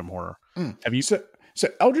or Arkham Horror. Have you? So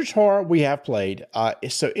Eldritch Horror we have played.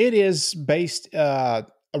 So it is based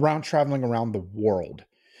around traveling around the world.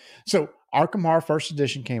 So Arkham Horror First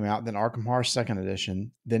Edition came out, then Arkham Horror Second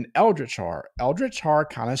Edition, then Eldritch Horror. Eldritch Horror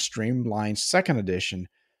kind of streamlined Second Edition,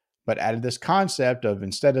 but added this concept of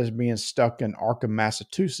instead of being stuck in Arkham,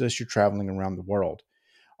 Massachusetts, you're traveling around the world.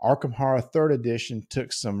 Arkham Horror Third Edition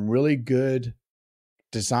took some really good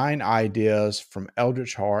design ideas from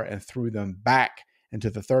Eldritch Horror and threw them back into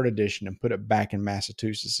the third edition and put it back in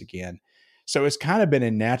Massachusetts again. So it's kind of been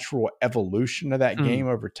a natural evolution of that game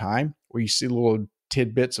over time, where you see little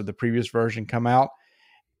tidbits of the previous version come out.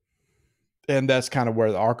 And that's kind of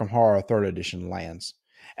where the Arkham Horror third edition lands.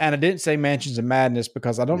 And I didn't say Mansions of Madness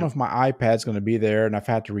because I don't know if my iPad's going to be there and I've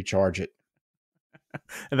had to recharge it.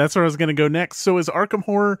 And that's where I was going to go next. So is Arkham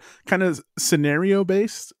Horror kind of scenario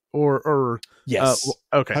based or yes.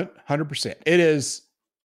 Okay. 100%. It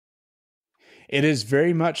is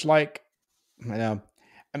very much like, I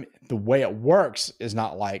mean, the way it works is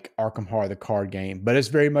not like Arkham Horror, the card game, but it's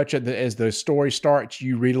very much as the story starts,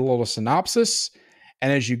 you read a little synopsis,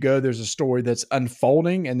 and as you go, there's a story that's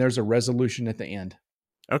unfolding, and there's a resolution at the end.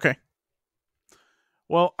 Okay.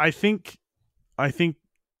 Well, I think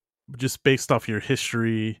just based off your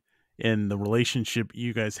history and the relationship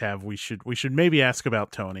you guys have, we should maybe ask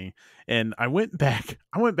about Tony. And I went back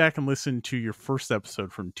and listened to your first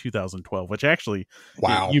episode from 2012, which actually,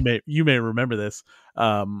 wow, you may remember this.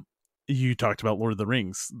 You talked about Lord of the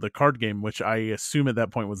Rings, the card game, which I assume at that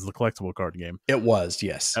point was the collectible card game. It was,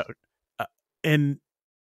 yes. And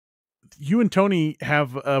you and Tony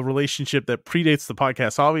have a relationship that predates the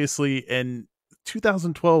podcast, obviously. And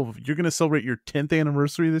 2012, you're going to celebrate your 10th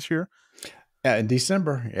anniversary this year. Yeah, in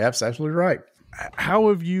December. Yeah, that's absolutely right. How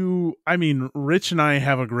have you, I mean, Rich and I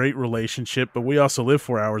have a great relationship, but we also live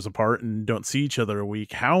 4 hours apart and don't see each other a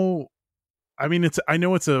week. I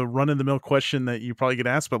know it's a run of the mill question that you probably get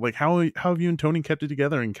asked, but like, how have you and Tony kept it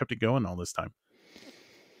together and kept it going all this time?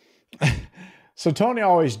 So Tony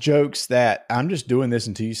always jokes that I'm just doing this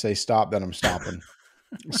until you say stop, then I'm stopping.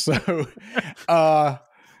 So,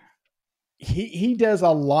 He does a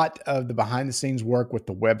lot of the behind the scenes work with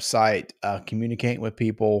the website, communicating with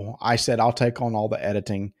people. I said, I'll take on all the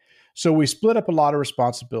editing. So we split up a lot of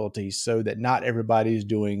responsibilities so that not everybody is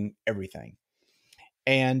doing everything.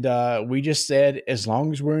 And we just said, as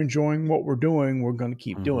long as we're enjoying what we're doing, we're going to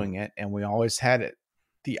keep doing it. And we always had it.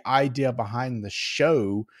 The idea behind the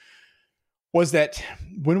show was that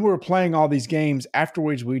when we were playing all these games,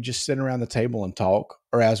 afterwards, we just sit around the table and talk,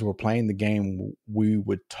 or as we're playing the game, we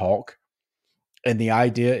would talk. And the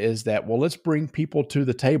idea is that, well, let's bring people to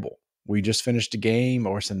the table. We just finished a game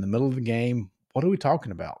or it's in the middle of the game. What are we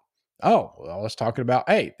talking about? Oh, well, let's talk about,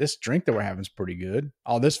 hey, this drink that we're having is pretty good.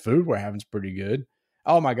 Oh, this food we're having is pretty good.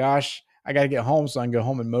 Oh my gosh, I got to get home so I can go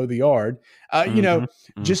home and mow the yard.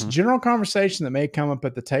 Just general conversation that may come up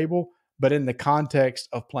at the table, but in the context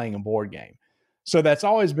of playing a board game. So that's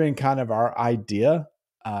always been kind of our idea.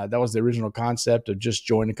 That was the original concept of just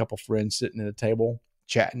joining a couple friends sitting at a table,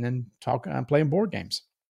 chatting and talking and playing board games.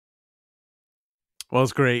 Well,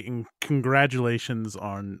 it's great, and congratulations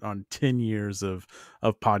on 10 years of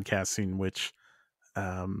podcasting, which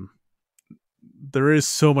there is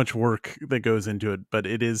so much work that goes into it, but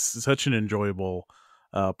it is such an enjoyable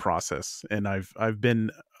process, and I've been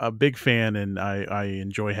a big fan, and I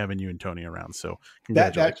enjoy having you and Tony around. So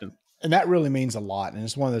congratulations. And that really means a lot. And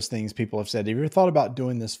it's one of those things people have said, have you ever thought about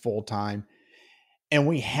doing this full time? And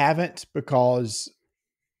we haven't, because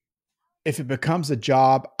if it becomes a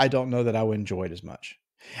job, I don't know that I would enjoy it as much.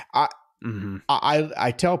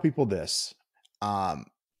 I tell people this, at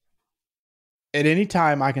any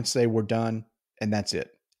time I can say we're done and that's it.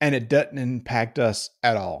 And it doesn't impact us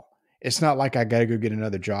at all. It's not like I got to go get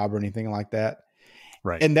another job or anything like that.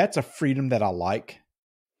 Right. And that's a freedom that I like.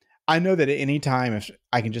 I know that at any time, if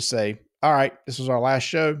I can just say, all right, this was our last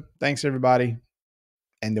show. Thanks everybody.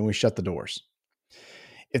 And then we shut the doors.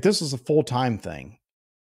 If this was a full-time thing,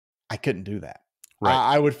 I couldn't do that. Right.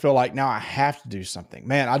 I would feel like now I have to do something.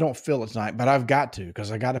 Man, I don't feel it tonight, but I've got to,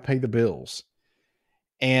 because I got to pay the bills.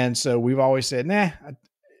 And so we've always said,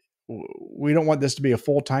 we don't want this to be a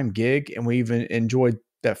full-time gig. And we even enjoyed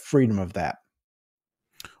that freedom of that.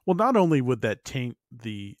 Well, not only would that taint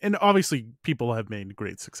and obviously people have made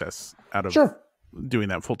great success out of doing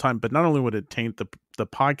that full time, but not only would it taint the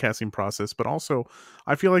podcasting process, but also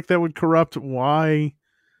I feel like that would corrupt why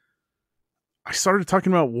I started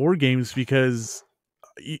talking about war games, because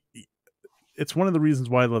it's one of the reasons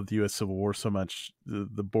why I love the U.S. Civil War so much.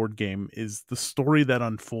 The board game is the story that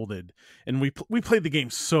unfolded, and we played the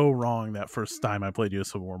game so wrong that first time I played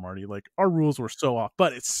U.S. Civil War, Marty. Like, our rules were so off,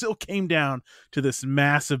 but it still came down to this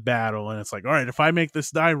massive battle, and it's like, all right, if I make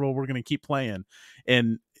this die roll, we're going to keep playing.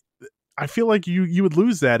 And I feel like you would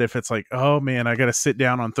lose that if it's like, oh man, I got to sit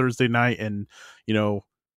down on Thursday night and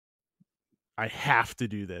I have to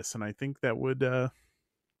do this. And I think that would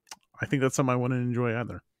I think that's something I wouldn't enjoy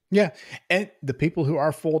either. Yeah. And the people who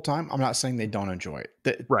are full time, I'm not saying they don't enjoy it.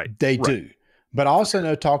 They Right. do. But I also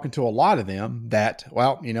know, talking to a lot of them, that,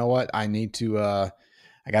 well, you know what? I need to, I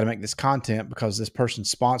got to make this content because this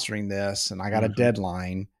person's sponsoring this and I got a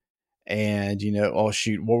deadline. And, oh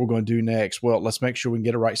shoot, what we're going to do next? Well, let's make sure we can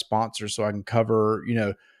get a right sponsor so I can cover,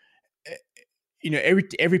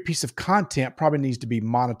 every piece of content probably needs to be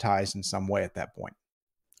monetized in some way at that point.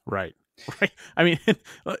 Right. Right. I mean,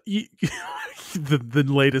 the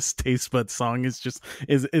latest Taste Bud song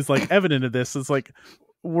is like evident of this. It's like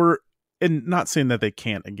and not saying that they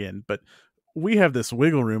can't again, but we have this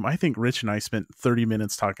wiggle room. I think Rich and I spent 30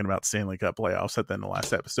 minutes talking about Stanley Cup playoffs at the end of the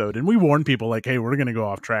last episode. And we warned people like, hey, we're going to go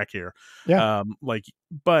off track here. Yeah.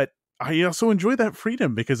 But I also enjoy that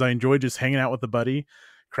freedom because I enjoy just hanging out with a buddy,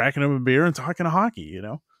 cracking up a beer and talking hockey,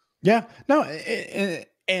 Yeah. No.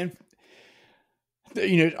 And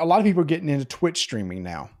a lot of people are getting into Twitch streaming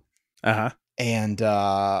now. And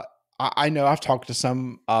I know I've talked to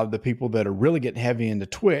some of the people that are really getting heavy into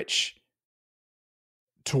Twitch,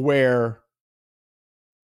 to where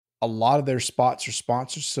a lot of their spots are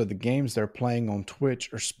sponsors. So the games they're playing on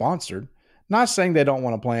Twitch are sponsored. Not saying they don't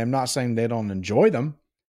want to play them, not saying they don't enjoy them,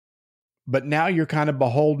 but now you're kind of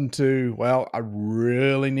beholden to, well, I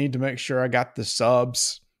really need to make sure I got the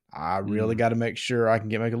subs. I really got to make sure I can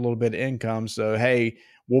make a little bit of income. So, hey,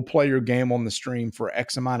 we'll play your game on the stream for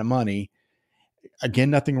X amount of money.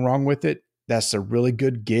 Again, nothing wrong with it. That's a really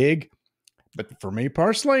good gig. But for me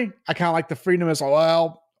personally, I kind of like the freedom as,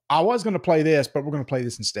 well, I was going to play this, but we're going to play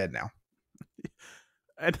this instead now.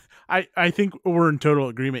 And I think we're in total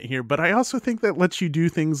agreement here, but I also think that lets you do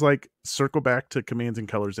things like circle back to Commands and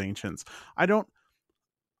Colors Ancients. I don't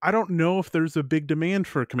know if there's a big demand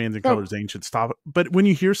for Commands and Colors Ancients stuff, but when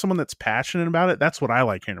you hear someone that's passionate about it, that's what I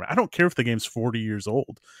like hearing about. I don't care if the game's 40 years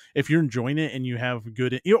old. If you're enjoying it and you have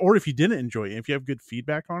good, or if you didn't enjoy it, if you have good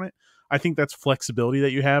feedback on it, I think that's flexibility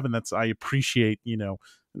that you have. And I appreciate,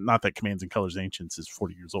 not that Commands and Colors Ancients is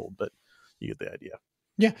 40 years old, but you get the idea.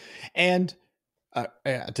 Yeah. And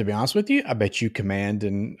to be honest with you, I bet you Command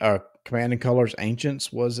and Colors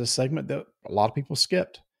Ancients was a segment that a lot of people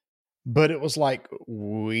skipped. But it was like,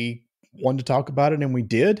 we wanted to talk about it and we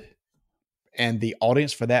did. And the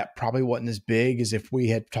audience for that probably wasn't as big as if we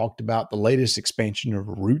had talked about the latest expansion of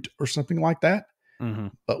Root or something like that.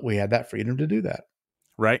 But we had that freedom to do that.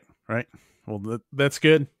 Right. Well, that's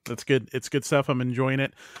good. That's good. It's good stuff. I'm enjoying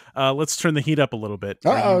it. Let's turn the heat up a little bit.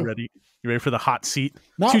 Are you ready? You ready for the hot seat?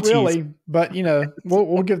 Not really, but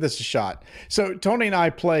we'll give this a shot. So Tony and I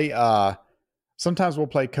play, sometimes we'll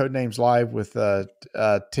play Codenames Live with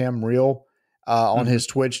Tim Real on his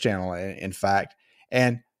Twitch channel, in fact.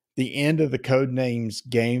 And the end of the Codenames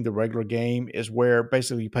game, the regular game, is where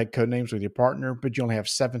basically you play Codenames with your partner, but you only have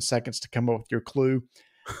 7 seconds to come up with your clue.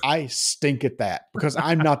 I stink at that because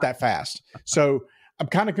I'm not that fast. So I'm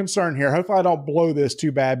kind of concerned here. Hopefully I don't blow this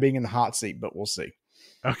too bad being in the hot seat, but we'll see.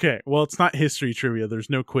 Okay. Well, it's not history trivia.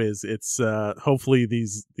 There's no quiz. It's hopefully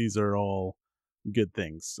these are all good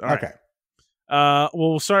things. All right. Okay. Well,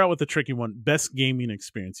 we'll start out with the tricky one. Best gaming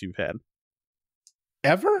experience you've had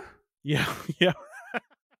ever? Yeah.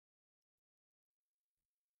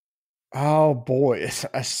 Oh boy, it's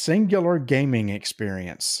a singular gaming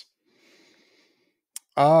experience.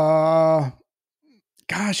 Gosh,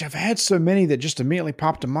 I've had so many that just immediately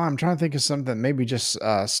popped to mind. I'm trying to think of something that maybe just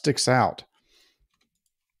sticks out.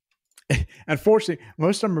 Unfortunately,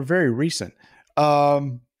 most of them are very recent.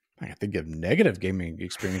 I can think of negative gaming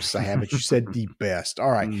experiences I have, but you said the best.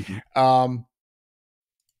 All right.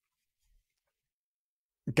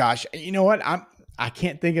 Gosh, you know what? I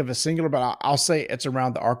can't think of a singular, but I'll say it's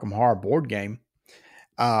around the Arkham Horror board game.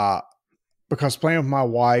 Because playing with my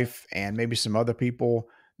wife and maybe some other people,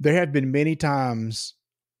 there have been many times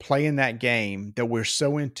playing that game that we're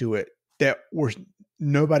so into it that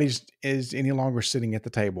nobody's is any longer sitting at the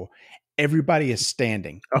table. Everybody is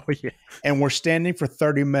standing. Oh yeah. And we're standing for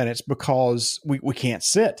 30 minutes because we can't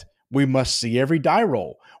sit. We must see every die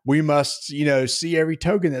roll. We must, see every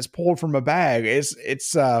token that's pulled from a bag.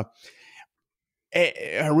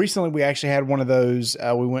 Recently we actually had one of those.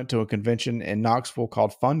 We went to a convention in Knoxville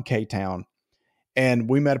called Fun K-Town, and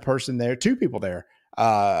we met a person there, 2 people there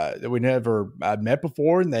that we never met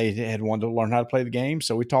before, and they had wanted to learn how to play the game.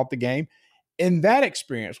 So we taught the game. In that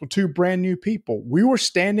experience with 2 brand new people, we were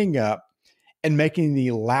standing up and making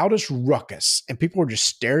the loudest ruckus, and people were just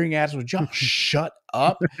staring at us with, just shut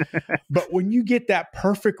up. But when you get that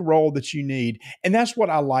perfect roll that you need, and that's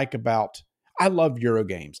what I like about, I love Euro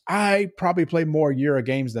games. I probably play more Euro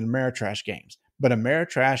games than Ameritrash games, but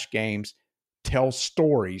Ameritrash games tell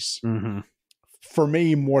stories for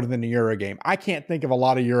me more than a Euro game. I can't think of a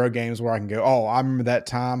lot of Euro games where I can go, oh, I remember that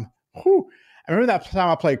time. Whew. I remember that time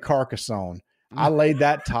I played Carcassonne. I laid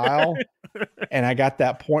that tile and I got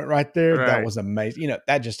that point right there. Right. That was amazing. You know,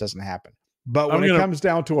 that just doesn't happen. But when it comes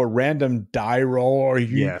down to a random die roll or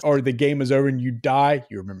or the game is over and you die,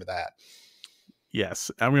 you remember that.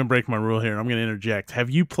 Yes. I'm going to break my rule here. I'm going to interject. Have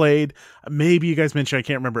you played, maybe you guys mentioned, I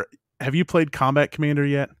can't remember. Have you played Combat Commander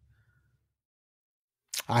yet?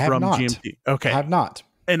 I have not. GMT. Okay. I have not.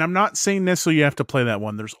 And I'm not saying necessarily you have to play that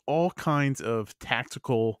one. There's all kinds of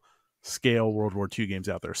tactical scale World War II games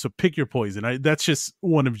out there. So pick your poison. That's just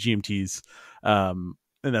one of GMT's. And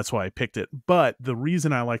that's why I picked it. But the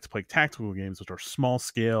reason I like to play tactical games, which are small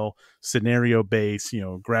scale, scenario based,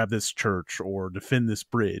 grab this church or defend this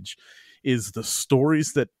bridge, is the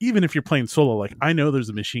stories that even if you're playing solo, like I know there's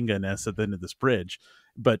a machine gun nest at the end of this bridge,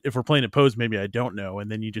 but if we're playing opposed, maybe I don't know.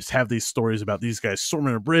 And then you just have these stories about these guys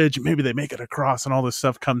storming a bridge. Maybe they make it across and all this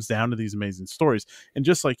stuff comes down to these amazing stories. And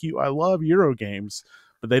just like you, I love Euro games,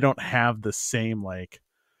 but they don't have the same, like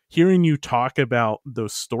hearing you talk about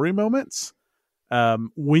those story moments.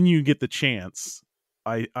 When you get the chance,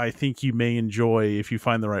 I think you may enjoy, if you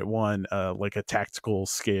find the right one, like a tactical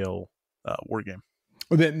scale war game.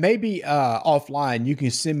 Well, then maybe offline you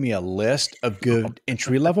can send me a list of good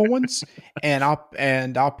entry level ones, and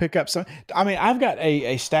I'll pick up some. I mean, I've got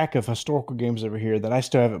a stack of historical games over here that I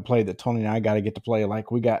still haven't played that Tony and I got to get to play.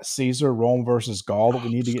 Like we got Caesar, Rome versus Gaul that we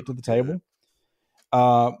need to get to the table.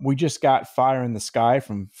 We just got Fire in the Sky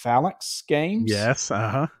from Phalanx Games. Yes.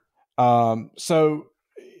 So,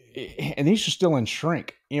 and these are still in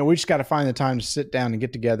shrink. We just got to find the time to sit down and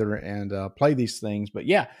get together and play these things. But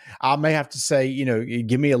yeah, I may have to say,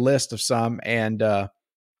 give me a list of some and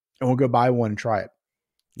we'll go buy one and try it.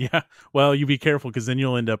 Yeah. Well, you be careful because then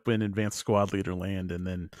you'll end up in advanced squad leader land and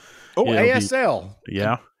then. Oh, ASL.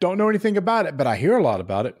 Yeah. I don't know anything about it, but I hear a lot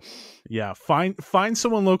about it. Yeah. Find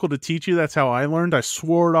someone local to teach you. That's how I learned. I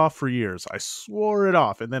swore it off for years. I swore it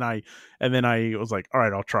off. And then I was like, all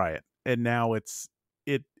right, I'll try it. And now it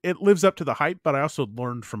lives up to the hype, but I also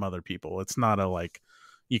learned from other people. It's not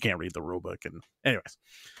you can't read the rule book. And anyways,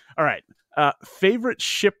 all right. Favorite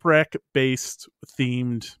shipwreck based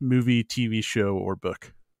themed movie, TV show, or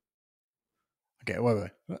book? Okay, wait.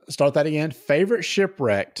 Start that again. Favorite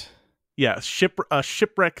shipwrecked. Yeah,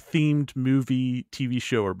 shipwreck themed movie, TV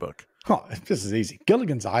show, or book. Oh, this is easy.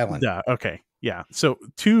 Gilligan's Island. Yeah. Okay. Yeah. So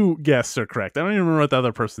 2 guesses are correct. I don't even remember what the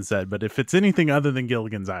other person said, but if it's anything other than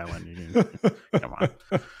Gilligan's Island, you can, come on.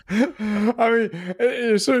 I mean,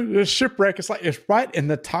 it's a shipwreck. It's right in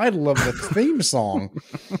the title of the theme song.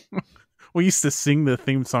 We used to sing the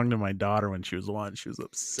theme song to my daughter when she was 1. She was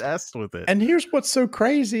obsessed with it. And here's what's so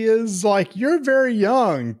crazy is you're very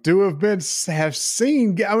young to have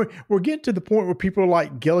seen. I mean, we're getting to the point where people are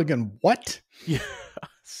like, Gilligan, what? Yeah.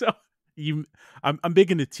 So I'm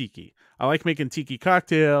big into tiki. I like making tiki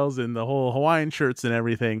cocktails and the whole Hawaiian shirts and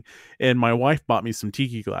everything. And my wife bought me some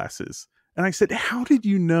tiki glasses. And I said, how did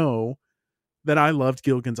you know that I loved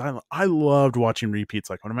Gilligan's Island? I loved watching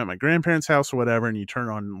repeats, like when I'm at my grandparents' house or whatever, and you turn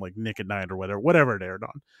on like Nick at Night or whatever it aired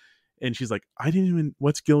on. And she's like,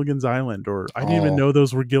 what's Gilligan's Island? Or I didn't even know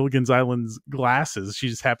those were Gilligan's Island's glasses. She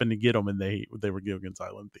just happened to get them and they were Gilligan's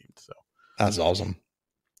Island themed. So that's awesome.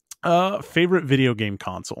 Favorite video game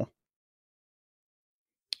console?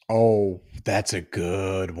 Oh, that's a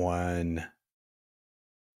good one.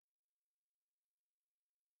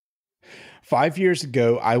 5 years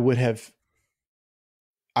ago, I would have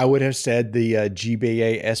said the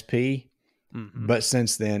GBA SP, but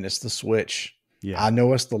since then it's the Switch. Yeah, I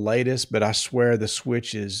know it's the latest, but I swear the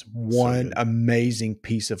Switch is one amazing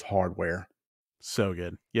piece of hardware. So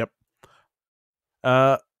good. Yep.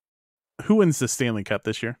 Who wins the Stanley Cup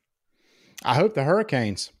this year? I hope the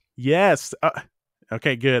Hurricanes. Yes.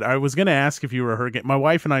 Okay, good. I was going to ask if you were a Hurricane. My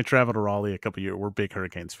wife and I traveled to Raleigh a couple of years. We're big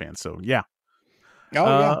Hurricanes fans, so yeah.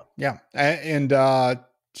 Oh yeah. And well,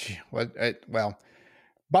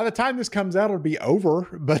 by the time this comes out, it'll be over.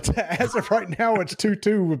 But as of right now, it's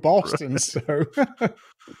 2-2 with Boston. So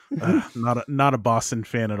not a Boston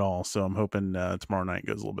fan at all. So I'm hoping tomorrow night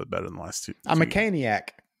goes a little bit better than the last two. I'm a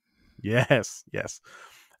Caniac. Yes.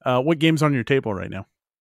 What game's on your table right now?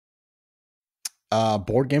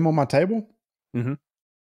 Board game on my table. Mm-hmm.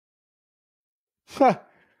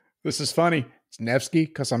 This is funny. It's Nevsky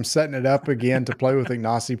because I'm setting it up again to play with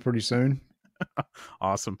Ignacy pretty soon.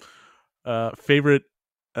 Awesome. Favorite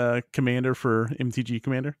commander for MTG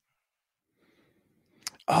Commander?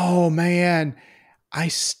 Oh man, I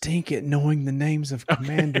stink at knowing the names of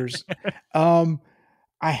commanders. Um,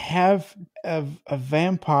 I have a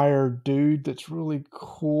vampire dude that's really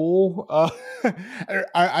cool.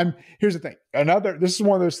 I'm here's the thing. This is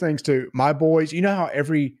one of those things too. My boys, you know how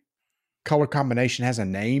every color combination has a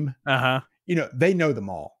name? Uh-huh. They know them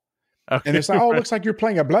all. And Okay. it's like, oh, it looks like you're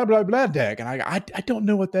playing a blah, blah, blah deck. And I don't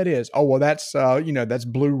know what that is. Oh, well, that's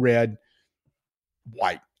blue, red,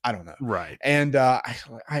 white. I don't know. Right. And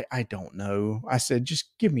I don't know. I said,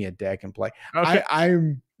 just give me a deck and play. Okay.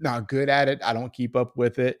 I'm not good at it. I don't keep up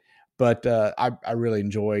with it, but I really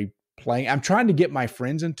enjoy playing. I'm trying to get my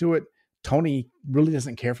friends into it. Tony really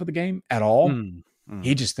doesn't care for the game at all.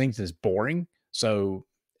 He just thinks it's boring. So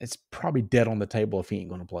it's probably dead on the table if he ain't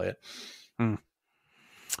going to play it.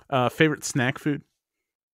 Favorite snack food?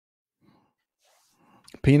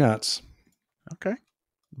 Peanuts. Okay.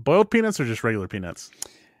 Boiled peanuts or just regular peanuts?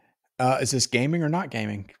 Is this gaming or not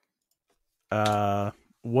gaming?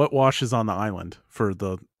 What washes on the island for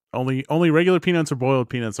the only regular peanuts or boiled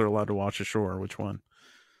peanuts are allowed to wash ashore? Which one?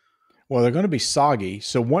 Well, they're going to be soggy.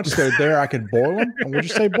 So once they're there, I could boil them, and we'll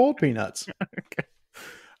just say boiled peanuts. Okay.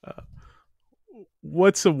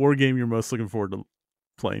 What's a war game you're most looking forward to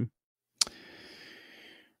playing?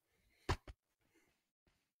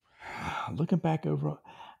 Looking back over,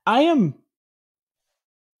 I'm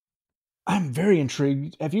very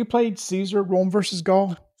intrigued. Have you played Caesar Rome versus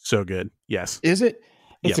Gaul? So good. Yes. Is it?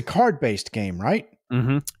 It's Yep. a card-based game, right?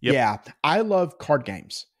 Mm-hmm. Yep. Yeah. I love card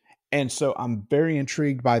games. And so I'm very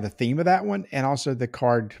intrigued by the theme of that one and also the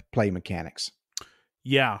card play mechanics.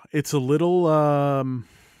 Yeah. It's a little, I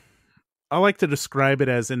like to describe it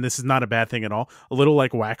as, and this is not a bad thing at all, a little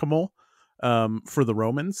like whack-a-mole for the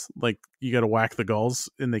Romans. Like you got to whack the Gauls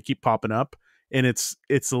and they keep popping up. And it's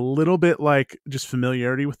a little bit like just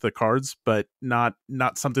familiarity with the cards, but not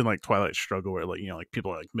something like Twilight Struggle where like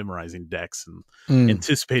people are like memorizing decks and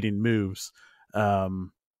anticipating moves.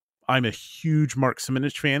 I'm a huge Mark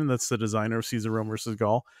Simonich fan. That's the designer of Caesar Rome versus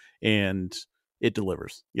Gaul, and it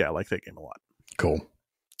delivers. Yeah, I like that game a lot. Cool.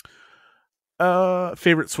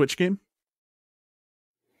 Favorite Switch game?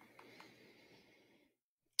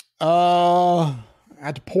 I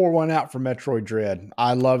had to pour one out for Metroid Dread.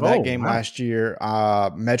 I loved that game last year.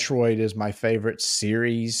 Metroid is my favorite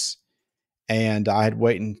series, and I have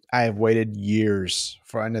waited years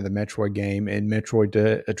for another Metroid game, and Metroid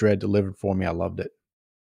Dread delivered for me. I loved it.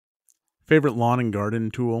 Favorite lawn and garden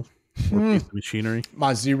tool or piece of machinery?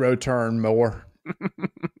 My zero turn mower.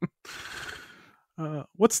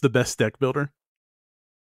 What's the best deck builder?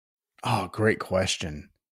 Oh, great question.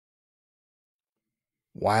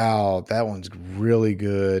 Wow, that one's really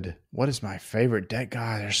good. What is my favorite deck?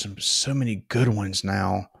 God, there's so many good ones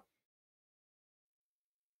now.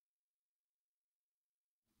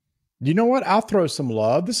 You know what? I'll throw some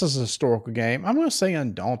love. This is a historical game. I'm going to say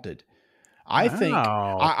Undaunted. I think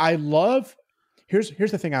I love. Here's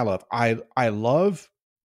the thing I love. I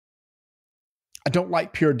don't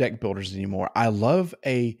like pure deck builders anymore. I love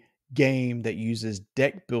a game that uses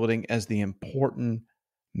deck building as the important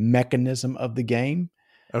mechanism of the game.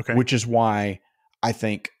 Okay. Which is why I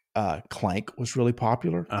think Clank was really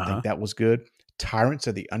popular. I think that was good. Tyrants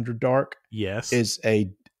of the Underdark is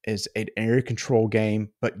an area control game,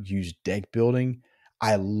 but use deck building.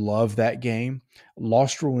 I love that game.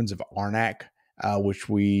 Lost Ruins of Arnak, which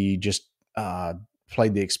we just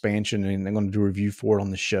played the expansion, and I'm going to do a review for it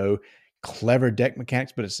on the show. Clever deck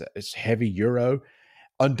mechanics, but it's heavy Euro.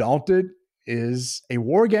 Undaunted is a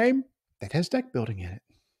war game that has deck building in it.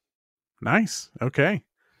 Nice. Okay.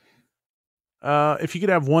 If you could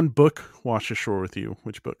have one book wash ashore with you,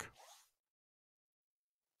 which book?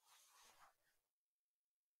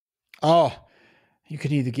 Oh, you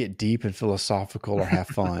can either get deep and philosophical or have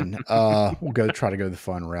fun. We'll try to go the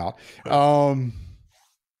fun route.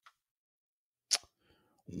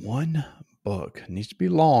 One book needs to be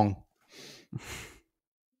long.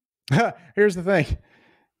 Here's the thing.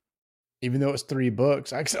 Even though it's 3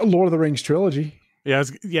 books, Lord of the Rings trilogy. Yeah.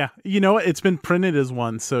 You know what? It's been printed as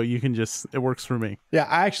one, so you can it works for me. Yeah,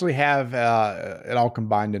 I actually have it all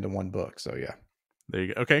combined into one book. So yeah. There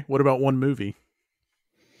you go. Okay. What about one movie?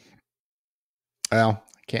 Well,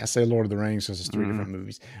 I can't say Lord of the Rings because it's 3 different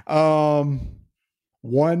movies. One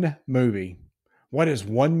movie. What is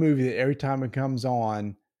one movie that every time it comes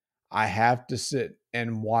on, I have to sit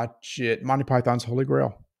and watch it? Monty Python's Holy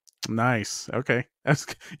Grail. Nice. Okay. That's,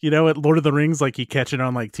 at Lord of the Rings, like you catch it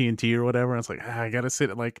on like TNT or whatever. And it's like, I gotta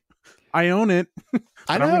sit I own it.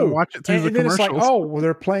 I know. Watch it through the commercials. It's like,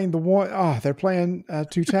 they're playing they're playing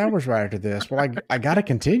Two Towers right after this. Well, I gotta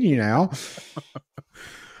continue now.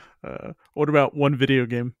 What about one video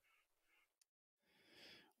game?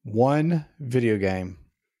 One video game.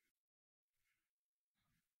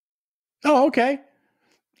 Oh, okay.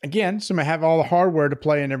 Again, so I have all the hardware to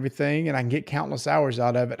play and everything, and I can get countless hours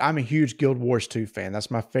out of it. I'm a huge Guild Wars 2 fan. That's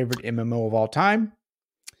my favorite MMO of all time.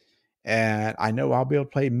 And I know I'll be able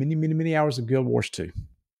to play many, many, many hours of Guild Wars 2.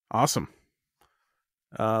 Awesome.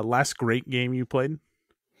 Last great game you played?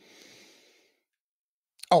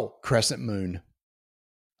 Oh, Crescent Moon.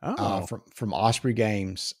 Oh, From Osprey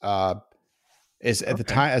Games. Is at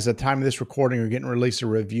okay. the time of this recording, we're getting released a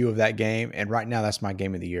review of that game, and right now that's my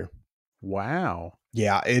game of the year. Wow.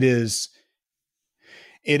 Yeah, it is.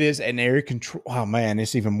 It is an area control. Oh man,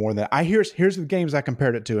 it's even more than here's the games I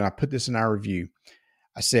compared it to, and I put this in our review.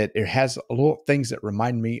 I said it has a little things that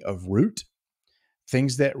remind me of Root,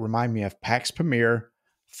 things that remind me of Pax Premier,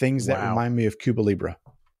 things that Wow. remind me of Cuba Libre.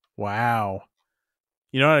 Wow.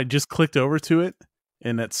 You know, I just clicked over to it,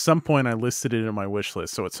 and at some point I listed it in my wish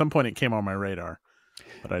list. So at some point it came on my radar,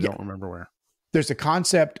 but I Yeah, don't remember where. there's a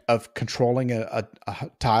concept of controlling a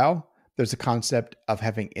tile. There's a concept of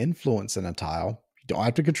having influence in a tile. You don't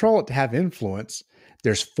have to control it to have influence.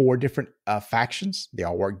 There's 4 different factions. They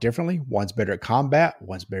all work differently. One's better at combat.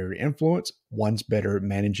 One's better at influence. One's better at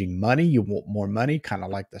managing money. You want more money, kind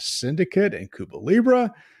of like the Syndicate and Cuba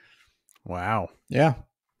Libre. Wow. Yeah.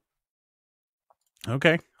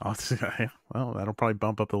 Okay. Well, that'll probably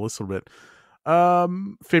bump up the list a little bit.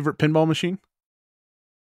 Favorite pinball machine?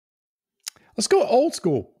 Let's go old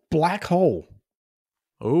school. Black Hole.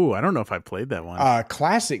 Oh, I don't know if I played that one.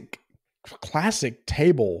 Classic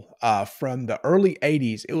table from the early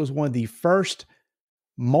 80s. It was one of the first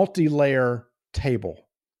multi-layer table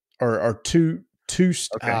or Okay. is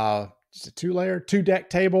it 2-layer,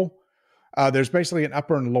 2-deck table. There's basically an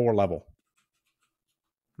upper and lower level.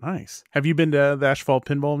 Nice. Have you been to the Asheville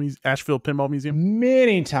Pinball Museum?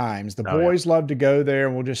 Many times. The Oh yeah. boys love to go there,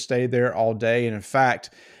 and we'll just stay there all day. And in fact,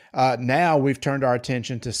 now we've turned our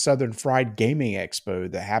attention to Southern Fried Gaming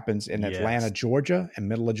Expo that happens in Atlanta, Yes. Georgia, in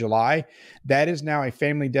middle of July. That is now a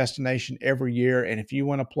family destination every year. And if you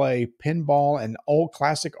want to play pinball and old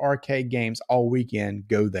classic arcade games all weekend,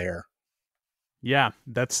 go there. Yeah,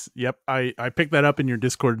 yep. I picked that up in your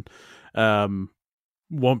Discord.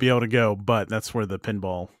 Won't be able to go, but that's where the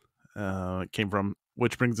pinball came from.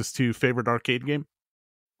 Which brings us to favorite arcade game.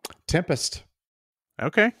 Tempest,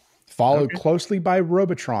 Okay. followed Okay. closely by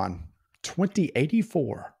Robotron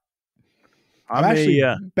 2084. I'm I'm actually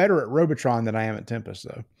a better at Robotron than I am at Tempest,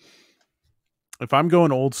 though. if I'm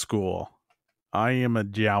going old school, I am a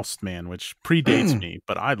Joust man, which predates me,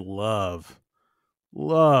 but I love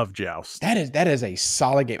Joust. That is a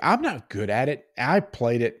solid game. I'm not good at it. I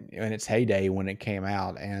played it in its heyday when it came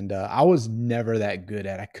out, and I was never that good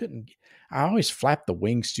at it. I couldn't. I always flapped the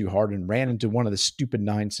wings too hard and ran into one of the stupid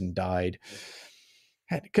knights and died.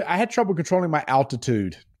 I had trouble controlling my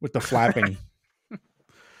altitude with the flapping.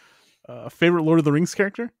 Favorite Lord of the Rings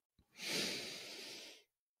character?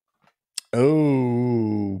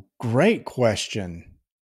 Oh, great question.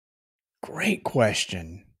 Great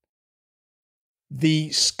question. The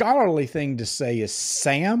scholarly thing to say is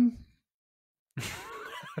Sam,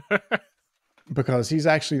 because he's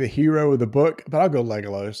actually the hero of the book, but I'll go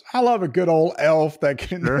Legolas. I love a good old elf that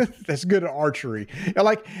can Sure. that's good at archery. And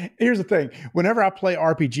like, here's the thing: whenever I play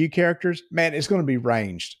RPG characters, man, it's going to be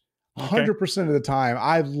ranged. Okay. 100% of the time,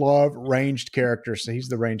 I love ranged characters. So he's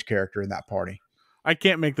the ranged character in that party. I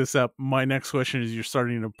can't make this up. My next question is: you're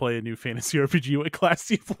starting to play a new fantasy RPG. What class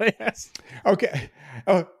do you play as? Okay.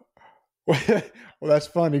 Oh, well, that's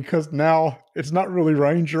funny because now it's not really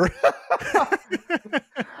ranger.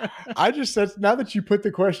 I just said, now that you put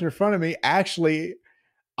the question in front of me, actually,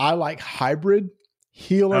 I like hybrid Okay.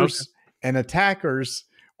 healers and attackers,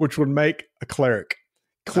 which would make a cleric.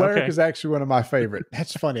 Cleric Okay. is actually one of my favorite.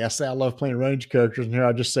 That's funny. I say I love playing range characters, and here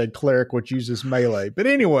I just said cleric, which uses melee. But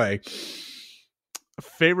anyway,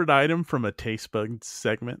 Favorite item from a taste bud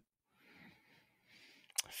segment?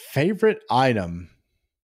 favorite item.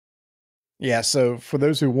 Yeah. So for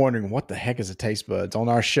those who are wondering, what the heck is a taste buds? On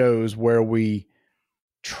our shows where we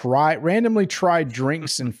randomly try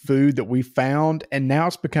drinks and food that we found, and now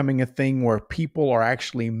it's becoming a thing where people are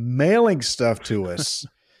actually mailing stuff to us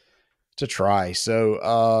to try.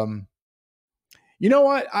 So, you know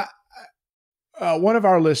what? One of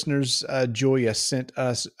our listeners, Julia, sent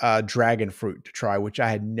us dragon fruit to try, which I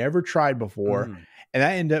had never tried before. Mm. And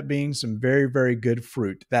that ended up being some very, very good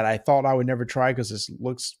fruit that I thought I would never try because this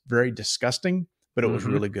looks very disgusting, but it was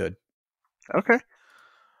Mm-hmm. really good. Okay.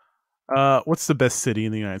 What's the best city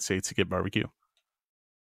in the United States to get barbecue?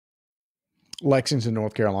 Lexington,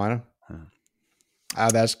 North Carolina. Hmm.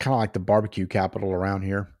 That's kind of like the barbecue capital around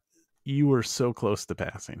here. You were so close to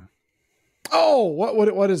passing. Oh,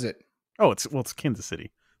 what is it? Oh, it's Kansas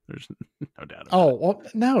City. There's no doubt about Oh, well,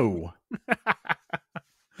 no.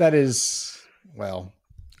 That is, well,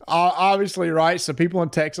 obviously, right? So people in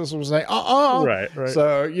Texas will say, Right.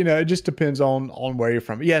 So, it just depends on where you're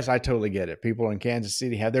from. Yes, I totally get it. People in Kansas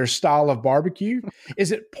City have their style of barbecue.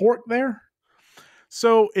 Is it pork there?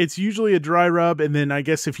 So it's usually a dry rub, and then I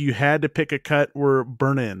guess if you had to pick a cut, were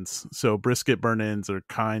burn ends. So brisket burn ends are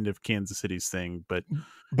kind of Kansas City's thing, but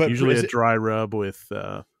usually a dry rub with.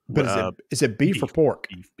 But is it beef or pork?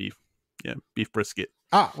 Beef. Yeah, beef brisket.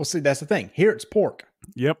 Ah, well, see, that's the thing. Here it's pork.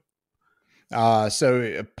 Yep.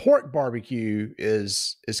 So pork barbecue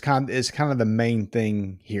is kind of the main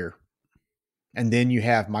thing here. And then you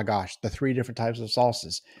have, my gosh, the 3 different types of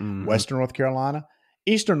sauces: Western North Carolina,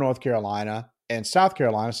 Eastern North Carolina, and South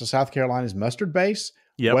Carolina. So South Carolina is mustard based.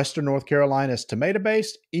 Yep. Western North Carolina is tomato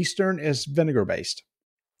based. Eastern is vinegar based.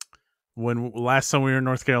 When last time we were in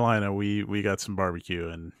North Carolina, we got some barbecue,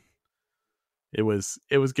 and it was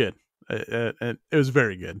good. It was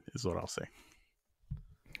very good, is what I'll say.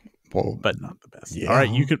 Well, but not the best. Yeah. All right,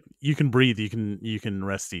 you can breathe. You can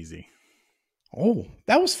rest easy. Oh,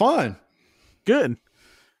 that was fun. Good.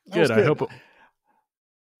 I hope.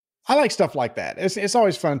 I like stuff like that. It's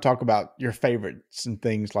always fun to talk about your favorites and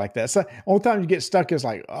things like that. So all the time you get stuck is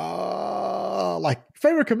like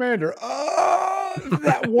favorite commander.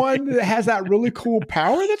 That one that has that really cool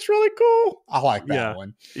power. That's really cool. I like that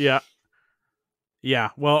one. Yeah. Yeah,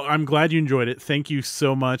 well, I'm glad you enjoyed it. Thank you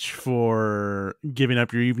so much for giving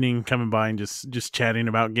up your evening, coming by and just chatting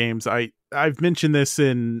about games. I've mentioned this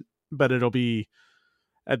but it'll be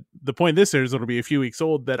at the point this airs, it'll be a few weeks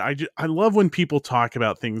old, that I love when people talk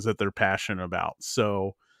about things that they're passionate about.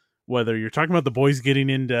 So whether you're talking about the boys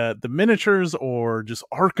getting into the miniatures or just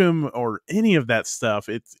Arkham or any of that stuff,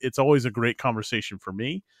 it's always a great conversation for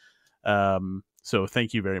me. So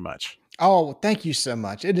thank you very much. Oh, thank you so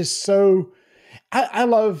much. It is so. I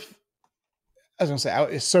love, I was going to say,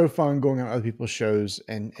 it's so fun going on other people's shows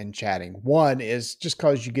and chatting. One is just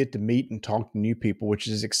because you get to meet and talk to new people, which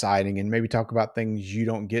is exciting, and maybe talk about things you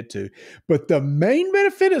don't get to. But the main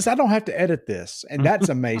benefit is I don't have to edit this, and that's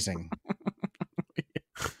amazing.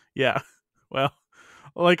 Yeah. Well,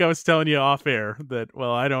 like I was telling you off air that,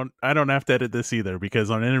 well, I don't have to edit this either, because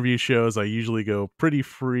on interview shows, I usually go pretty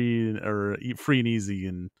free and easy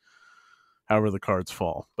and however the cards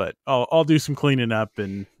fall, but I'll do some cleaning up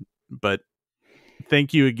but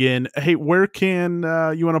thank you again. Hey, where can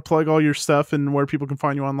you want to plug all your stuff and where people can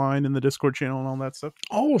find you online in the Discord channel and all that stuff?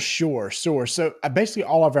 Oh, sure. So basically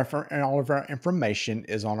all of our information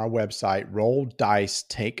is on our website,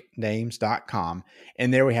 rolldicetakenames.com.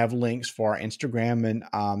 And there we have links for our Instagram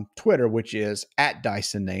and Twitter, which is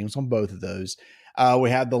 @DysonNames on both of those. We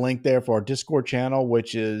have the link there for our Discord channel,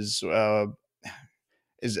 which is an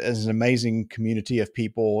amazing community of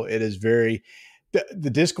people. It is the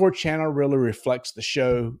Discord channel really reflects the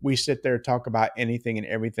show. We sit there and talk about anything and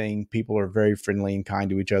everything. People are very friendly and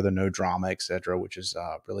kind to each other, no drama, etc., which is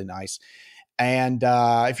really nice. And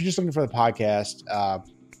if you're just looking for the podcast,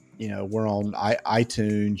 we're on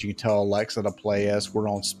iTunes. You can tell Alexa to play us. We're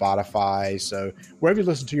on Spotify. So wherever you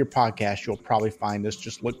listen to your podcast, you'll probably find us.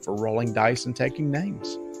 Just look for Rolling Dice and Taking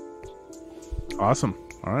Names. Awesome.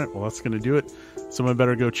 All right. Well, that's going to do it. Someone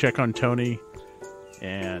better go check on Tony,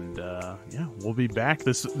 and we'll be back.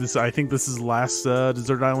 This I think this is the last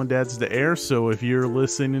Desert Island Dads to air. So if you're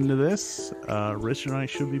listening to this, Rich and I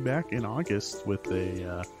should be back in August with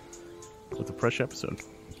a fresh episode.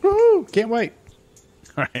 Woohoo! Can't wait.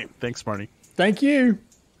 All right. Thanks, Marty. Thank you.